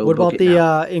get. What about the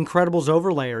Incredibles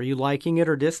overlay? Are you liking it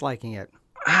or disliking it?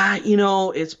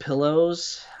 It's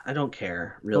pillows. I don't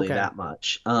care really that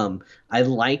much. I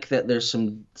like that there's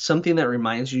something that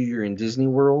reminds you you're in Disney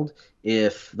World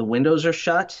if the windows are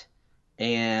shut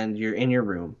and you're in your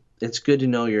room. It's good to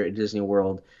know you're at Disney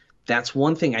World. That's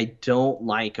one thing I don't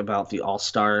like about the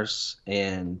All-Stars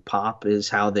and Pop is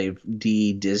how they've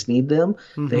de-Disneyed them.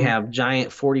 Mm-hmm. They have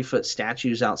giant 40-foot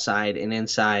statues outside, and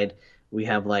inside we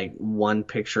have like one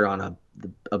picture on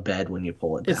a bed when you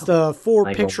pull it down. It's the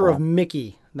picture of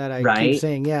Mickey that I keep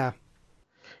saying, yeah.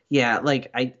 Yeah,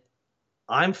 like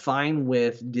I'm fine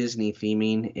with Disney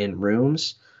theming in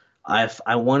rooms. If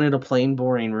I wanted a plain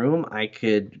boring room, I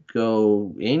could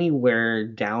go anywhere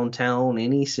downtown,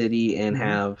 any city, and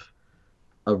have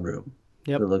a room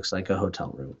that looks like a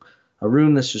hotel room. A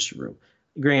room that's just a room.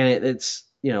 Granted, it's,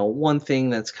 one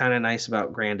thing that's kind of nice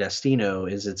about Grand Destino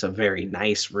is it's a very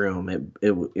nice room.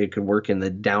 It could work in the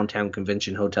downtown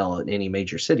convention hotel in any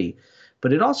major city,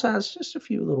 but it also has just a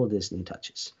few little Disney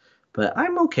touches. But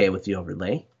I'm okay with the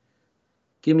overlay.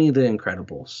 Give me the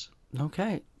Incredibles.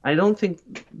 Okay. I don't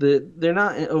think they're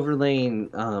not overlaying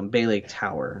Bay Lake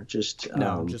Tower, just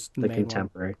the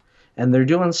Contemporary. And they're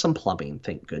doing some plumbing,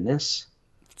 thank goodness.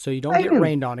 So you don't get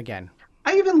rained on again.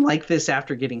 I even like this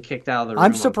after getting kicked out of the room.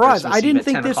 I'm surprised. I didn't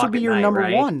think this would be your number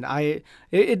 1.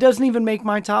 It doesn't even make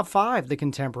my top 5, the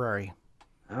Contemporary.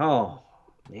 Oh,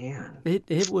 man.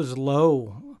 It was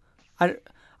low.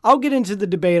 I'll get into the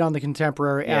debate on the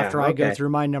Contemporary after I go through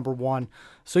my number 1.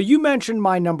 So you mentioned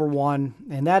my number 1,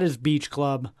 and that is Beach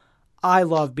Club. I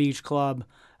love Beach Club.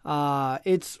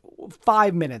 It's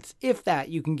 5 minutes. If that,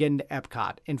 you can get into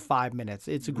Epcot in 5 minutes.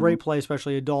 It's a great place,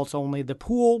 especially adults only. The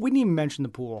pool, we didn't even mention the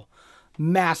pool.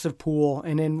 Massive pool.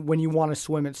 And then when you want to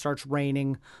swim, it starts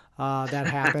raining. That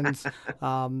happens.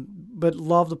 But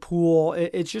love the pool.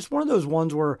 It's just one of those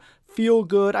ones where feel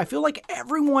good. I feel like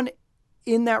everyone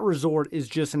in that resort is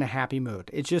just in a happy mood.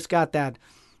 It's just got that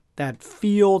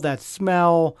feel, that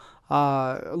smell.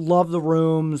 Love the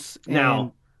rooms.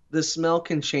 Now, the smell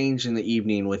can change in the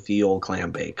evening with the old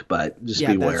clam bake, but just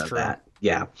be aware of that.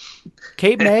 Yeah.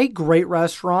 Cape May, great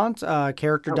restaurant.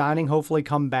 Character dining, hopefully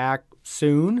come back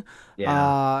soon.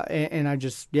 Yeah. And I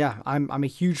just, I'm a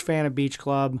huge fan of Beach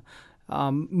Club,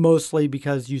 mostly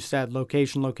because you said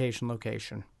location.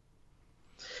 And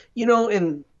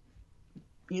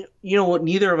what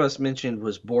neither of us mentioned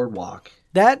was Boardwalk.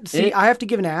 I have to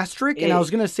give an asterisk, and I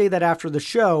was going to say that after the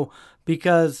show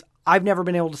because I've never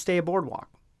been able to stay at Boardwalk,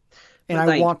 and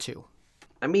I want to.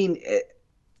 I mean,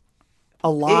 a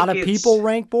lot of people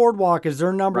rank Boardwalk as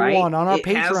their number 1 on our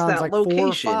Patreons, like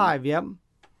location. 4 or 5. Yep.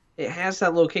 It has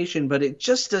that location, but it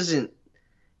just doesn't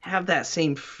have that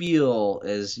same feel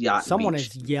as Yacht Someone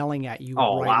Beach. is yelling at you right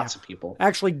now. Lots of people.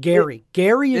 Actually, Gary.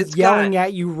 Gary is yelling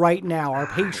at you right now, our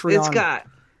Patreon. It's got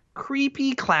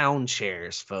creepy clown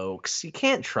chairs, folks. You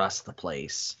can't trust the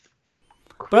place.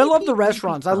 But I love the creepy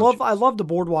restaurants. I love the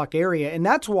boardwalk area, and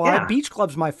that's why Yeah. Beach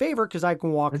Club's my favorite because I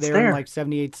can walk It's there in there. like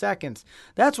 78 seconds.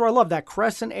 That's where I love that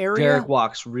Crescent area. Derek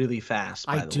walks really fast,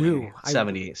 by I the do. way.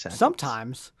 78 seconds.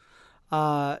 Sometimes.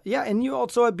 Yeah, and you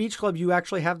also at Beach Club you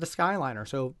actually have the Skyliner,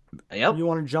 so Yep. you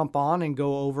want to jump on and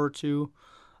go over to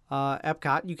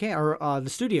Epcot, you can, or the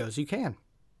studios, you can.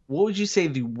 What would you say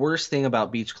the worst thing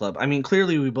about Beach Club? I mean,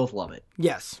 clearly we both love it.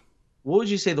 Yes. What would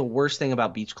you say the worst thing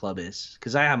about Beach Club is?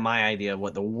 Because I have my idea of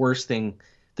what the worst thing.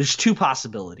 There's two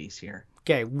possibilities here.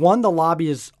 Okay, one, the lobby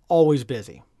is always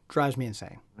busy. Drives me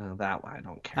insane. That one I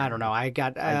don't care. I don't know. I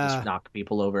just knock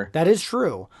people over. That is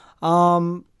true.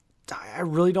 I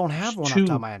really don't have one off the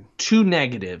top of my head. Two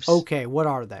negatives. Okay, what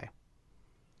are they?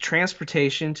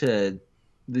 Transportation to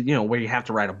where you have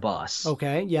to ride a bus.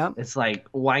 Okay, yeah. It's like,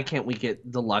 why can't we get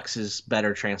deluxes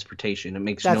better transportation? It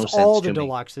makes That's no sense all to the me.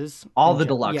 deluxes. All the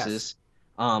Yes.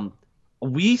 deluxes.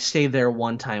 We stayed there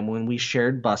one time when we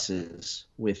shared buses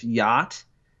with Yacht,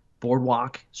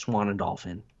 Boardwalk, Swan, and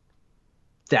Dolphin.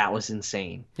 That was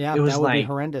insane. Yeah, it was that would be like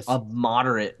horrendous. a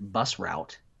moderate bus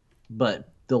route, but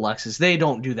deluxes, they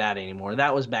don't do that anymore.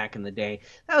 That was back in the day.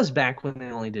 That was back when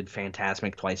they only did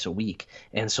Fantasmic twice a week,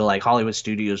 and so like Hollywood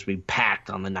Studios would be packed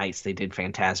on the nights they did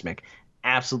Fantasmic.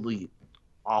 Absolutely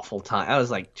awful time. That was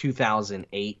like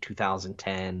 2008,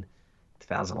 2010,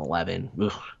 2011.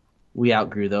 Ugh. We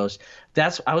outgrew those.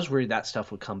 I was worried that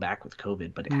stuff would come back with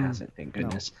COVID, but it hasn't, thank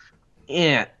goodness.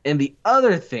 No. And the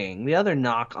other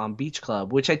knock on Beach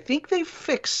Club, which I think they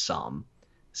fixed some,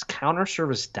 is counter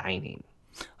service dining.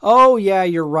 Oh yeah,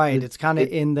 you're right. It's kind of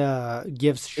in the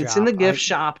gift shop. It's in the gift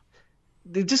shop.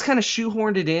 They just kind of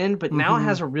shoehorned it in, but now it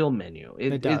has a real menu.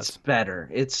 It does. It's better.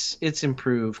 It's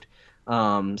improved.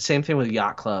 Same thing with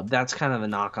Yacht Club. That's kind of the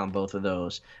knock on both of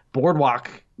those. Boardwalk,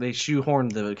 they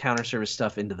shoehorned the counter service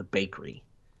stuff into the bakery.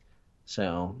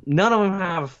 So none of them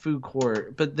have a food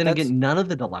court, but then again, none of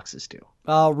the deluxes do.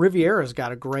 Riviera's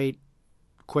got a great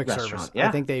quick Restaurant, service. yeah.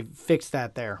 I think they fixed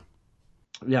that there.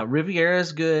 Yeah,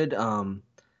 Riviera's good.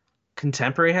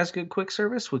 Contemporary has good quick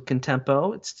service with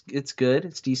Contempo. It's good.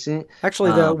 It's decent.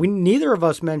 Actually, neither of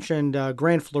us mentioned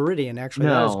Grand Floridian. Actually,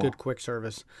 that is good quick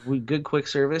service. Good quick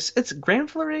service. It's Grand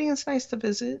Floridian's nice to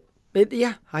visit.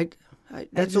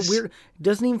 That's a weird. It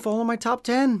doesn't even fall in my top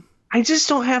 10. I just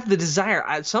don't have the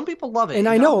desire. Some people love it, and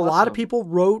I know a lot of people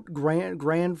wrote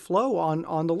Grand Flow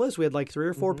on the list. We had like 3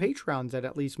 or 4 Patreons that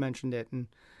at least mentioned it, and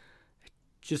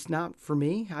just not for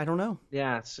me. I don't know.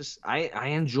 Yeah, it's just I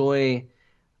enjoy.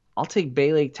 I'll take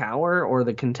Bay Lake Tower or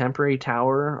the Contemporary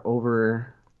Tower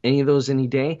over any of those any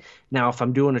day. Now, if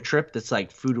I'm doing a trip that's like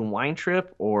food and wine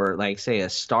trip or like say a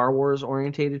Star Wars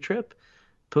orientated trip,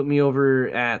 put me over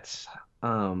at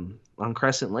on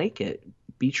Crescent Lake at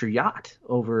Beach or Yacht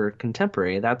over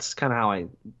Contemporary. That's kind of how I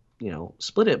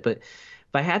split it. But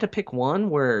if I had to pick one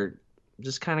where I'm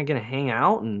just kind of gonna hang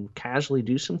out and casually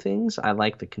do some things, I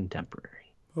like the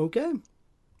Contemporary. Okay.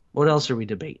 What else are we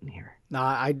debating here?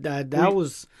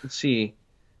 Was. Let's see.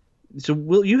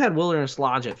 So you had Wilderness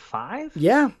Lodge at 5?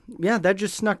 Yeah, that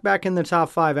just snuck back in the top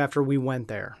 5 after we went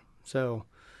there. So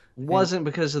wasn't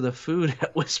because of the food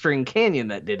at Whispering Canyon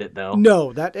that did it though.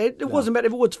 No, it wasn't bad.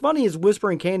 What's funny is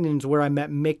Whispering Canyon is where I met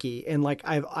Mickey, and like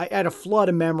I had a flood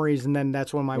of memories, and then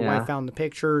that's when my wife found the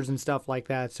pictures and stuff like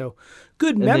that. So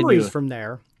good memories from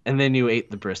there. And then you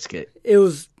ate the brisket.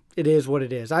 It is what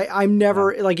it is. I'm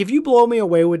never like, if you blow me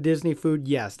away with Disney food,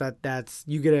 yes, that's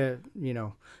you get a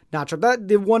nacho. That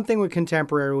the one thing with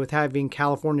Contemporary with having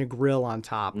California Grill on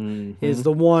top is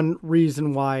the one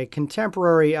reason why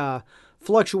Contemporary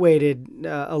fluctuated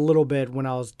a little bit when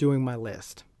I was doing my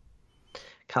list.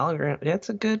 It's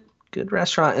a good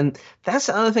restaurant, and that's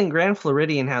the other thing. Grand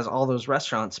Floridian has all those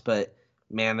restaurants, but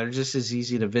man, they're just as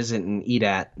easy to visit and eat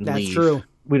at. And that's leave. True.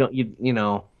 We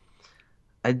don't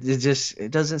it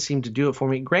doesn't seem to do it for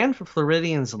me. Grand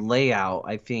Floridian's layout,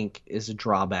 I think, is a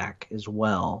drawback as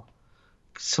well.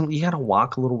 You got to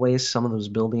walk a little ways. Some of those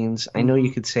buildings. I know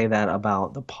you could say that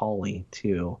about the Poly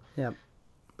too. Yep.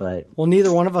 But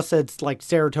neither one of us said like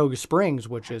Saratoga Springs,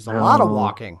 which is a lot of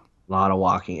walking. A lot of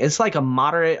walking. It's like a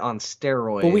moderate on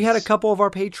steroids. But we had a couple of our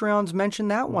Patreons mention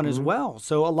that one as well.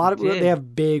 So a lot of they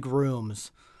have big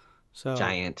rooms. So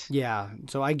giant. Yeah.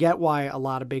 So I get why a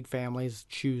lot of big families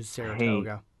choose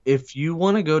Saratoga. Hey, if you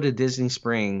want to go to Disney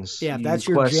Springs, if that's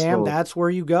your jam, that's where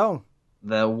you go.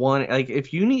 The one, like,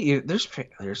 if you need, there's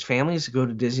families that go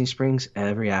to Disney Springs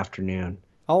every afternoon.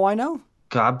 Oh, I know.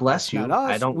 God bless you. Not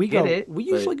us. I don't get go, it. We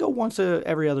usually go once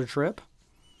every other trip.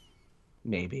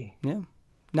 Maybe. Yeah.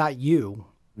 Not you.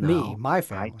 Me, No, my I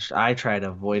family. I try to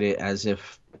avoid it as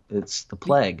if it's the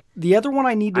plague. The other one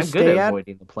I need to I'm good at stay at,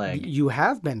 avoiding the plague. you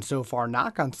have been so far,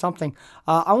 knock on something.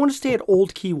 I want to stay at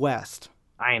Old Key West.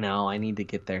 I know. I need to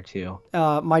get there too.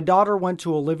 My daughter went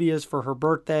to Olivia's for her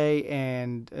birthday,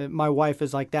 and my wife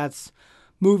is like, that's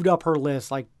moved up her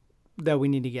list, like that we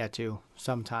need to get to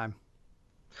sometime.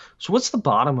 So what's the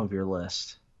bottom of your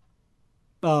list?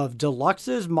 Of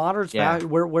deluxes, moderns, Yeah.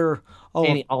 where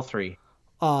oh, All three.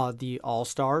 the All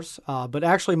Stars. But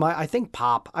actually, I think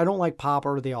Pop. I don't like Pop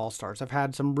or the All Stars. I've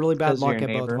had some really bad Because of luck your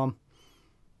at both of neighbor? them.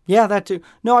 Yeah, that too.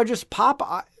 No, I just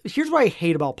Pop. Here's what I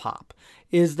hate about Pop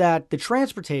is that the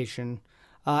transportation,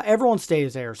 everyone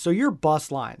stays there, so your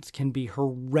bus lines can be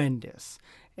horrendous.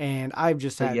 And I've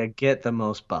just But had you get the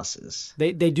most buses.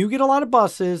 they do get a lot of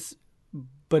buses,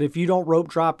 but if you don't rope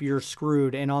drop, you're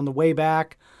screwed. And on the way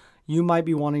back, you might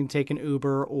be wanting to take an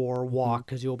Uber or walk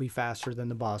because you'll be faster than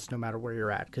the bus no matter where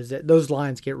you're at because those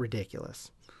lines get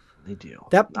ridiculous. They do.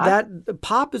 That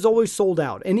Pop is always sold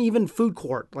out, and even food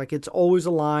court, like it's always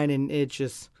a line, and it's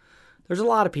just there's a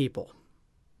lot of people.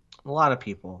 A lot of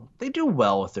people. They do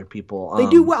well with their people. They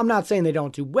do well. I'm not saying they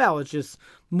don't do well. It's just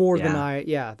more than Yeah.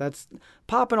 Yeah, that's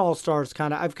Pop and All Stars.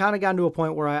 I've kind of gotten to a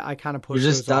point where I kind of push.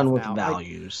 You're just those done off with now.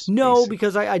 values. No, basically.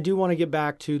 because I do want to get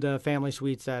back to the family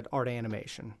suites at Art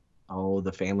Animation. Oh,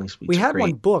 the family suites. We are had great.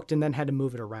 one booked and then had to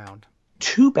move it around.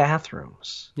 2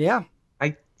 bathrooms. Yeah.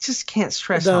 I just can't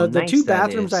stress how The nice two that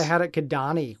bathrooms is. I had at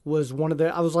Kidani was one of the.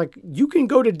 I was like, you can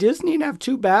go to Disney and have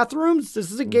 2 bathrooms.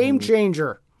 This is a game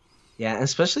changer. Yeah,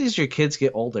 especially as your kids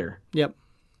get older. Yep.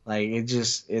 Like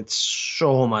it's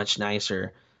so much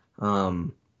nicer.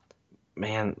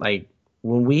 Man, like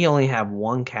when we only have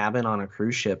one cabin on a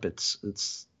cruise ship,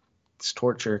 it's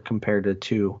torture compared to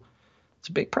 2. It's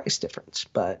a big price difference,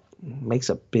 but it makes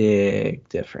a big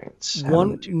difference.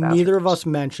 One neither of us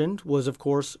mentioned was, of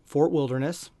course, Fort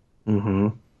Wilderness Mm-hmm.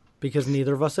 because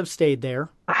neither of us have stayed there.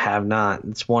 I have not.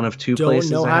 It's one of 2 Don't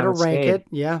places know I how to haven't rank stayed. it.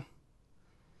 Yeah,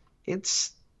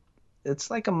 It's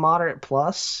like a moderate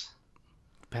plus.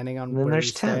 depending on And then where there's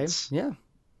you stay. tents. Yeah,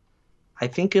 I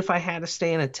think if I had to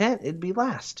stay in a tent, it'd be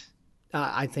last.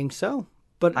 I think so.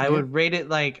 But I yeah. would rate it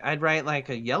like I'd write like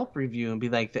a Yelp review and be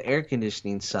like the air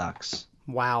conditioning sucks.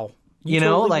 Wow, You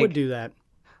know, totally would like- do that.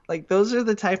 Like those are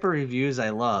the type of reviews I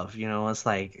love. You know, it's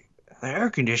like the air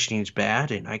conditioning's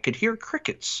bad and I could hear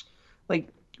crickets. Like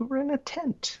you were in a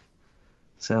tent.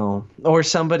 So, or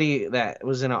somebody that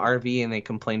was in an RV and they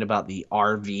complained about the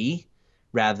RV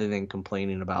rather than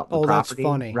complaining about the Oh, that's property.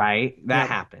 funny. Right? That Yep.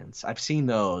 happens. I've seen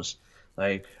those.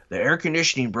 Like the air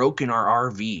conditioning broke in our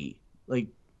RV. Like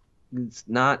it's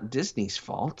not Disney's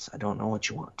fault. I don't know what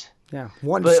you want. Yeah,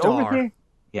 1 But star. over here,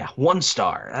 yeah, 1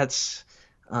 star. That's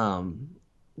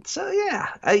so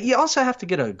yeah. You also have to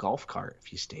get a golf cart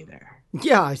if you stay there.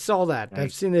 Yeah, I saw that. Like-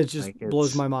 I've seen it. It just like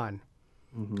blows it's- my mind.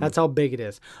 Mhm. That's how big it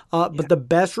is. But the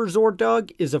best resort,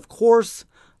 Doug, is of course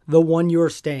the one you're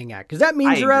staying at, because that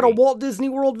means I you're at a agree. Walt Disney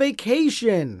World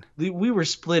vacation. We were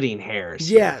splitting hairs.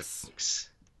 here, Yes. folks.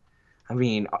 I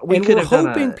mean, we And could we're have done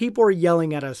hoping people are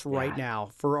yelling at us right Yeah. now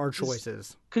for our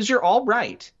choices. because you're all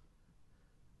right,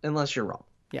 unless you're wrong.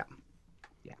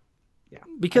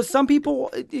 Because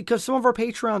because some of our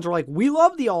Patreons are like, we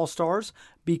love the All Stars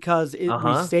because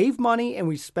we save money and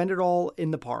we spend it all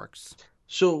in the parks.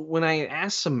 So when I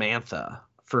asked Samantha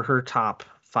for her top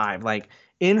 5, like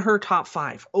in her top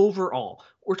 5 overall,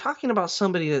 we're talking about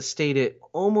somebody that stayed at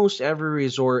almost every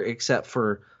resort except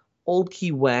for Old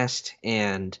Key West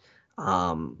and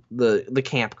the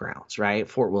campgrounds, right?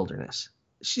 Fort Wilderness.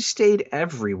 She stayed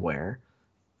everywhere.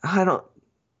 I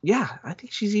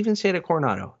think she's even stayed at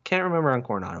Coronado. Can't remember on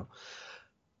Coronado.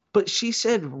 But she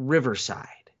said Riverside.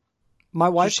 My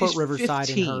wife she's put Riverside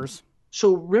 15. in hers.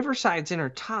 So Riverside's in her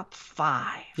top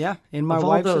 5. Yeah, and my Of all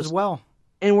wife's those- as well.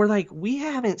 And we're like, we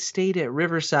haven't stayed at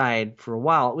Riverside for a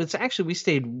while. It's actually, we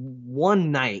stayed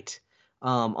one night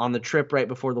on the trip right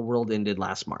before the world ended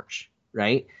last March,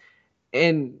 right?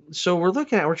 And so we're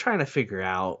trying to figure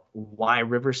out why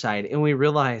Riverside. And we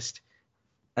realized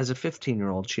as a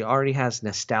 15-year-old, she already has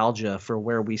nostalgia for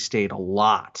where we stayed a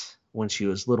lot when she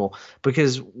was little.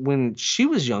 Because when she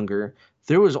was younger,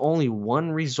 there was only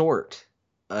one resort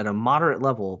at a moderate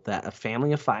level that a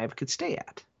family of 5 could stay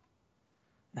at.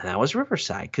 And that was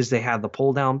Riverside because they had the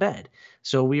pull down bed.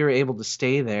 So we were able to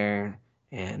stay there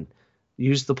and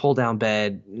use the pull down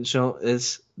bed. So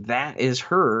that is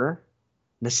her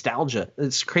nostalgia.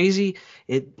 It's crazy.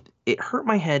 it hurt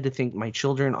my head to think my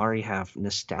children already have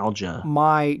nostalgia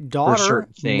My for daughter,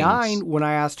 certain things. 9, when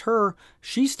I asked her,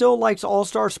 she still likes All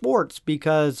Star Sports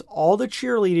because all the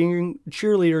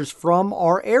cheerleaders from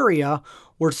our area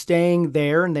were staying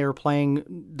there and they were playing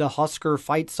the Husker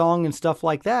fight song and stuff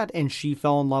like that. And she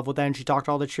fell in love with that and she talked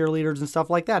to all the cheerleaders and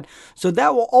stuff like that. So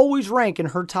that will always rank in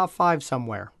her top 5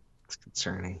 somewhere. It's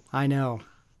concerning, I know.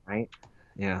 right?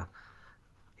 Yeah.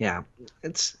 Yeah,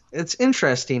 it's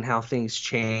interesting how things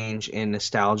change in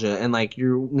nostalgia, and like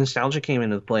your nostalgia came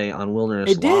into play on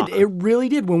Wilderness It did. Lawn. It really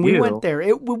did. When we went You there,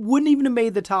 it wouldn't even have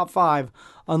made the top 5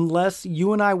 unless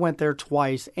you and I went there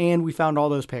twice and we found all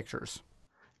those pictures.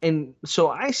 and so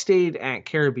I stayed at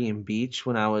Caribbean Beach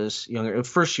when I was younger. The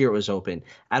first year it was open.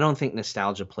 I don't think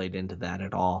nostalgia played into that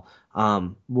at all.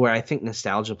 Where I think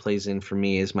nostalgia plays in for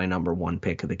me is my number one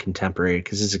pick of the Contemporary.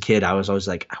 Because as a kid, I was always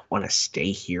like, I want to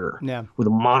stay here Yeah. where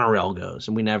the monorail goes,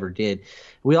 and we never did.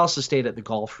 We also stayed at the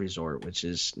Golf Resort, which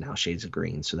is now Shades of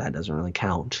Green, so that doesn't really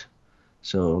count.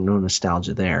 So no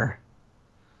nostalgia there.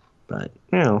 But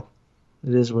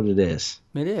it is what it is.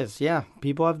 It is, yeah.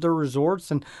 People have their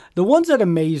resorts. And the ones that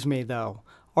amaze me, though,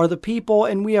 are the people,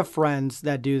 and we have friends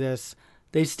that do this,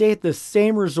 they stay at the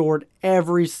same resort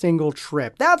every single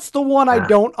trip. That's the one I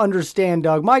don't understand,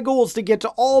 Doug. My goal is to get to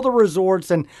all the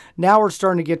resorts, and now we're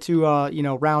starting to get to,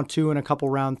 round 2 and a couple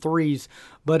round 3s.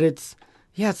 But it's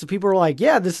the people are like,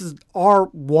 yeah, this is our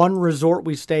one resort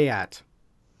we stay at.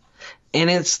 And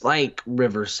it's like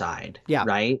Riverside, Yeah.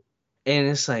 right? And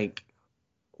it's like,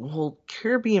 well,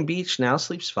 Caribbean Beach now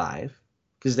sleeps 5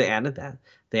 because they added that.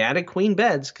 They added queen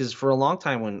beds because for a long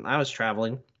time when I was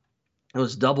traveling, it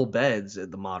was double beds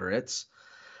at the moderates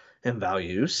and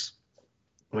values.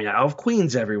 I mean, I have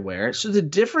queens everywhere. So the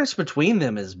difference between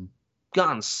them has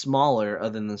gotten smaller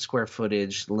other than square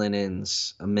footage,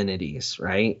 linens, amenities,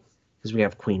 right? Because we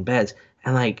have queen beds.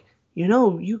 And like,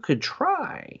 you could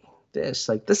try this,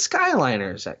 like the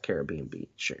Skyliners at Caribbean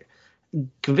Beach.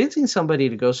 Convincing somebody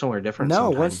to go somewhere different.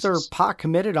 No, once they're pot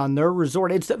committed on their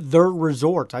resort, it's their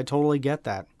resort. I totally get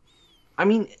that. I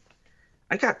mean,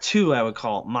 I got 2 I would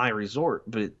call my resort,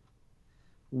 but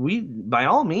by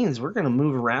all means, we're going to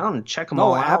move around and check them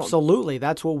all out. Absolutely.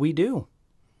 That's what we do.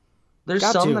 There's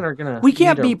Got some to. that are going to. We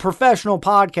can't be professional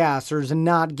podcasters and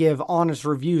not give honest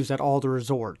reviews at all the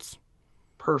resorts.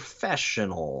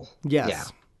 Professional. Yes. Yeah.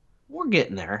 We're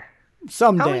getting there.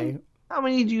 Someday. How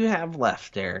many do you have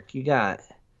left, Derek? You got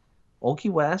Old Key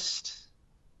West.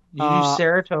 You do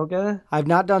Saratoga. I've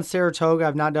not done Saratoga.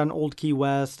 I've not done Old Key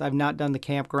West. I've not done the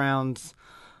campgrounds.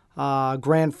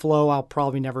 Grand Flow, I'll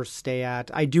probably never stay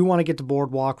at. I do want to get to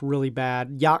Boardwalk really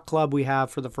bad. Yacht Club we have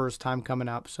for the first time coming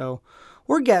up. So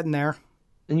we're getting there.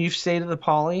 And you've stayed at the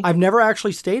Poly? I've never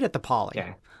actually stayed at the Poly.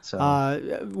 Okay.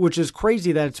 So. Which is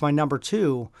crazy that it's my number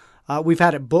 2. We've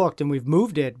had it booked and we've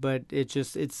moved it, but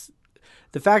it's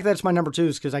the fact that it's my number 2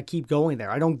 is because I keep going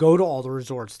there. I don't go to all the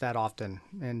resorts that often.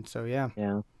 And so, yeah.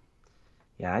 Yeah.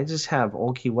 Yeah, I just have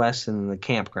Old Key West and the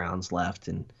campgrounds left,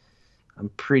 and I'm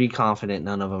pretty confident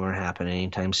none of them are happening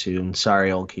anytime soon.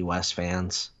 Sorry, Old Key West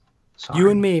fans. Sorry. You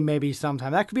and me, maybe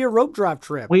sometime. That could be a rope drive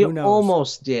trip. We Who knows?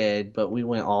 almost did, but we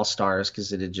went All Stars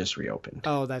because it had just reopened.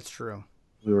 Oh, that's true.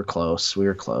 We were close.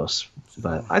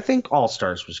 But I think All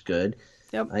Stars was good.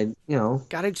 Yep.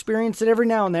 Got to experience it every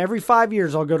now and then. Every 5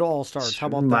 years, I'll go to All Stars. How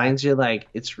about reminds you, like,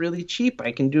 it's really cheap.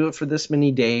 I can do it for this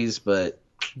many days, but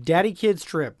daddy kids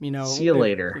trip. See you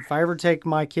later. If I ever take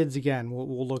my kids again,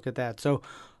 we'll look at that. So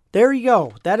there you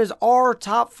go. That is our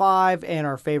top 5 and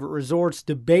our favorite resorts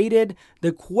debated.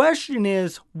 The question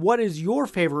is, what is your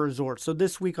favorite resort? So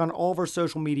this week on all of our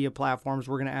social media platforms,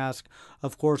 we're going to ask,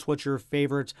 of course, what's your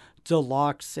favorite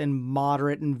deluxe and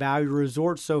moderate and value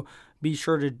resort. So be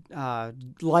sure to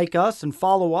like us and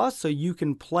follow us so you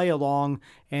can play along.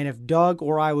 And if Doug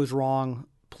or I was wrong,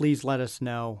 please let us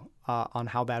know on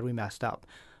how bad we messed up.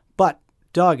 But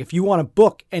Doug, if you want to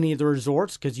book any of the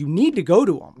resorts, because you need to go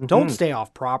to them, don't stay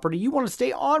off property. You want to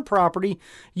stay on property,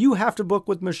 you have to book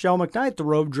with Michelle McKnight, the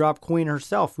rope drop queen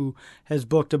herself, who has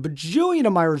booked a bajillion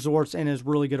of my resorts and is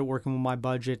really good at working with my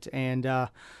budget. And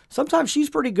sometimes she's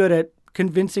pretty good at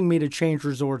convincing me to change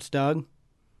resorts, Doug.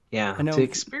 Yeah, to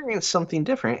experience something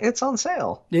different, it's on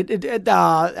sale.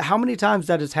 How many times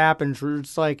that has happened?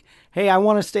 It's like, hey, I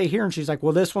want to stay here. And she's like,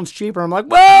 well, this one's cheaper. I'm like,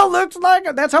 well, looks like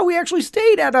it. That's how we actually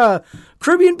stayed at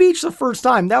Caribbean Beach the first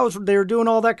time. They were doing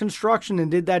all that construction and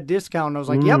did that discount. And I was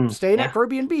like, yep, staying at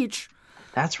Caribbean Beach.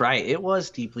 That's right. It was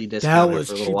deeply discounted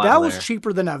for a little while. That was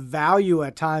cheaper than a value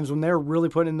at times when they were really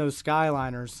putting in those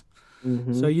Skyliners.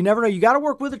 So you never know. You got to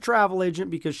work with a travel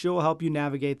agent because she'll help you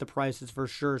navigate the prices for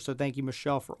sure. So thank you,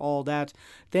 Michelle, for all that.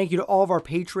 Thank you to all of our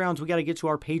Patreons. We got to get to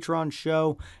our Patreon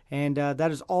show, and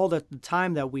that is all the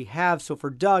time that we have. So for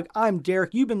Doug, I'm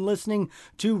Derek. You've been listening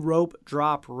to Rope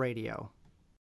Drop Radio.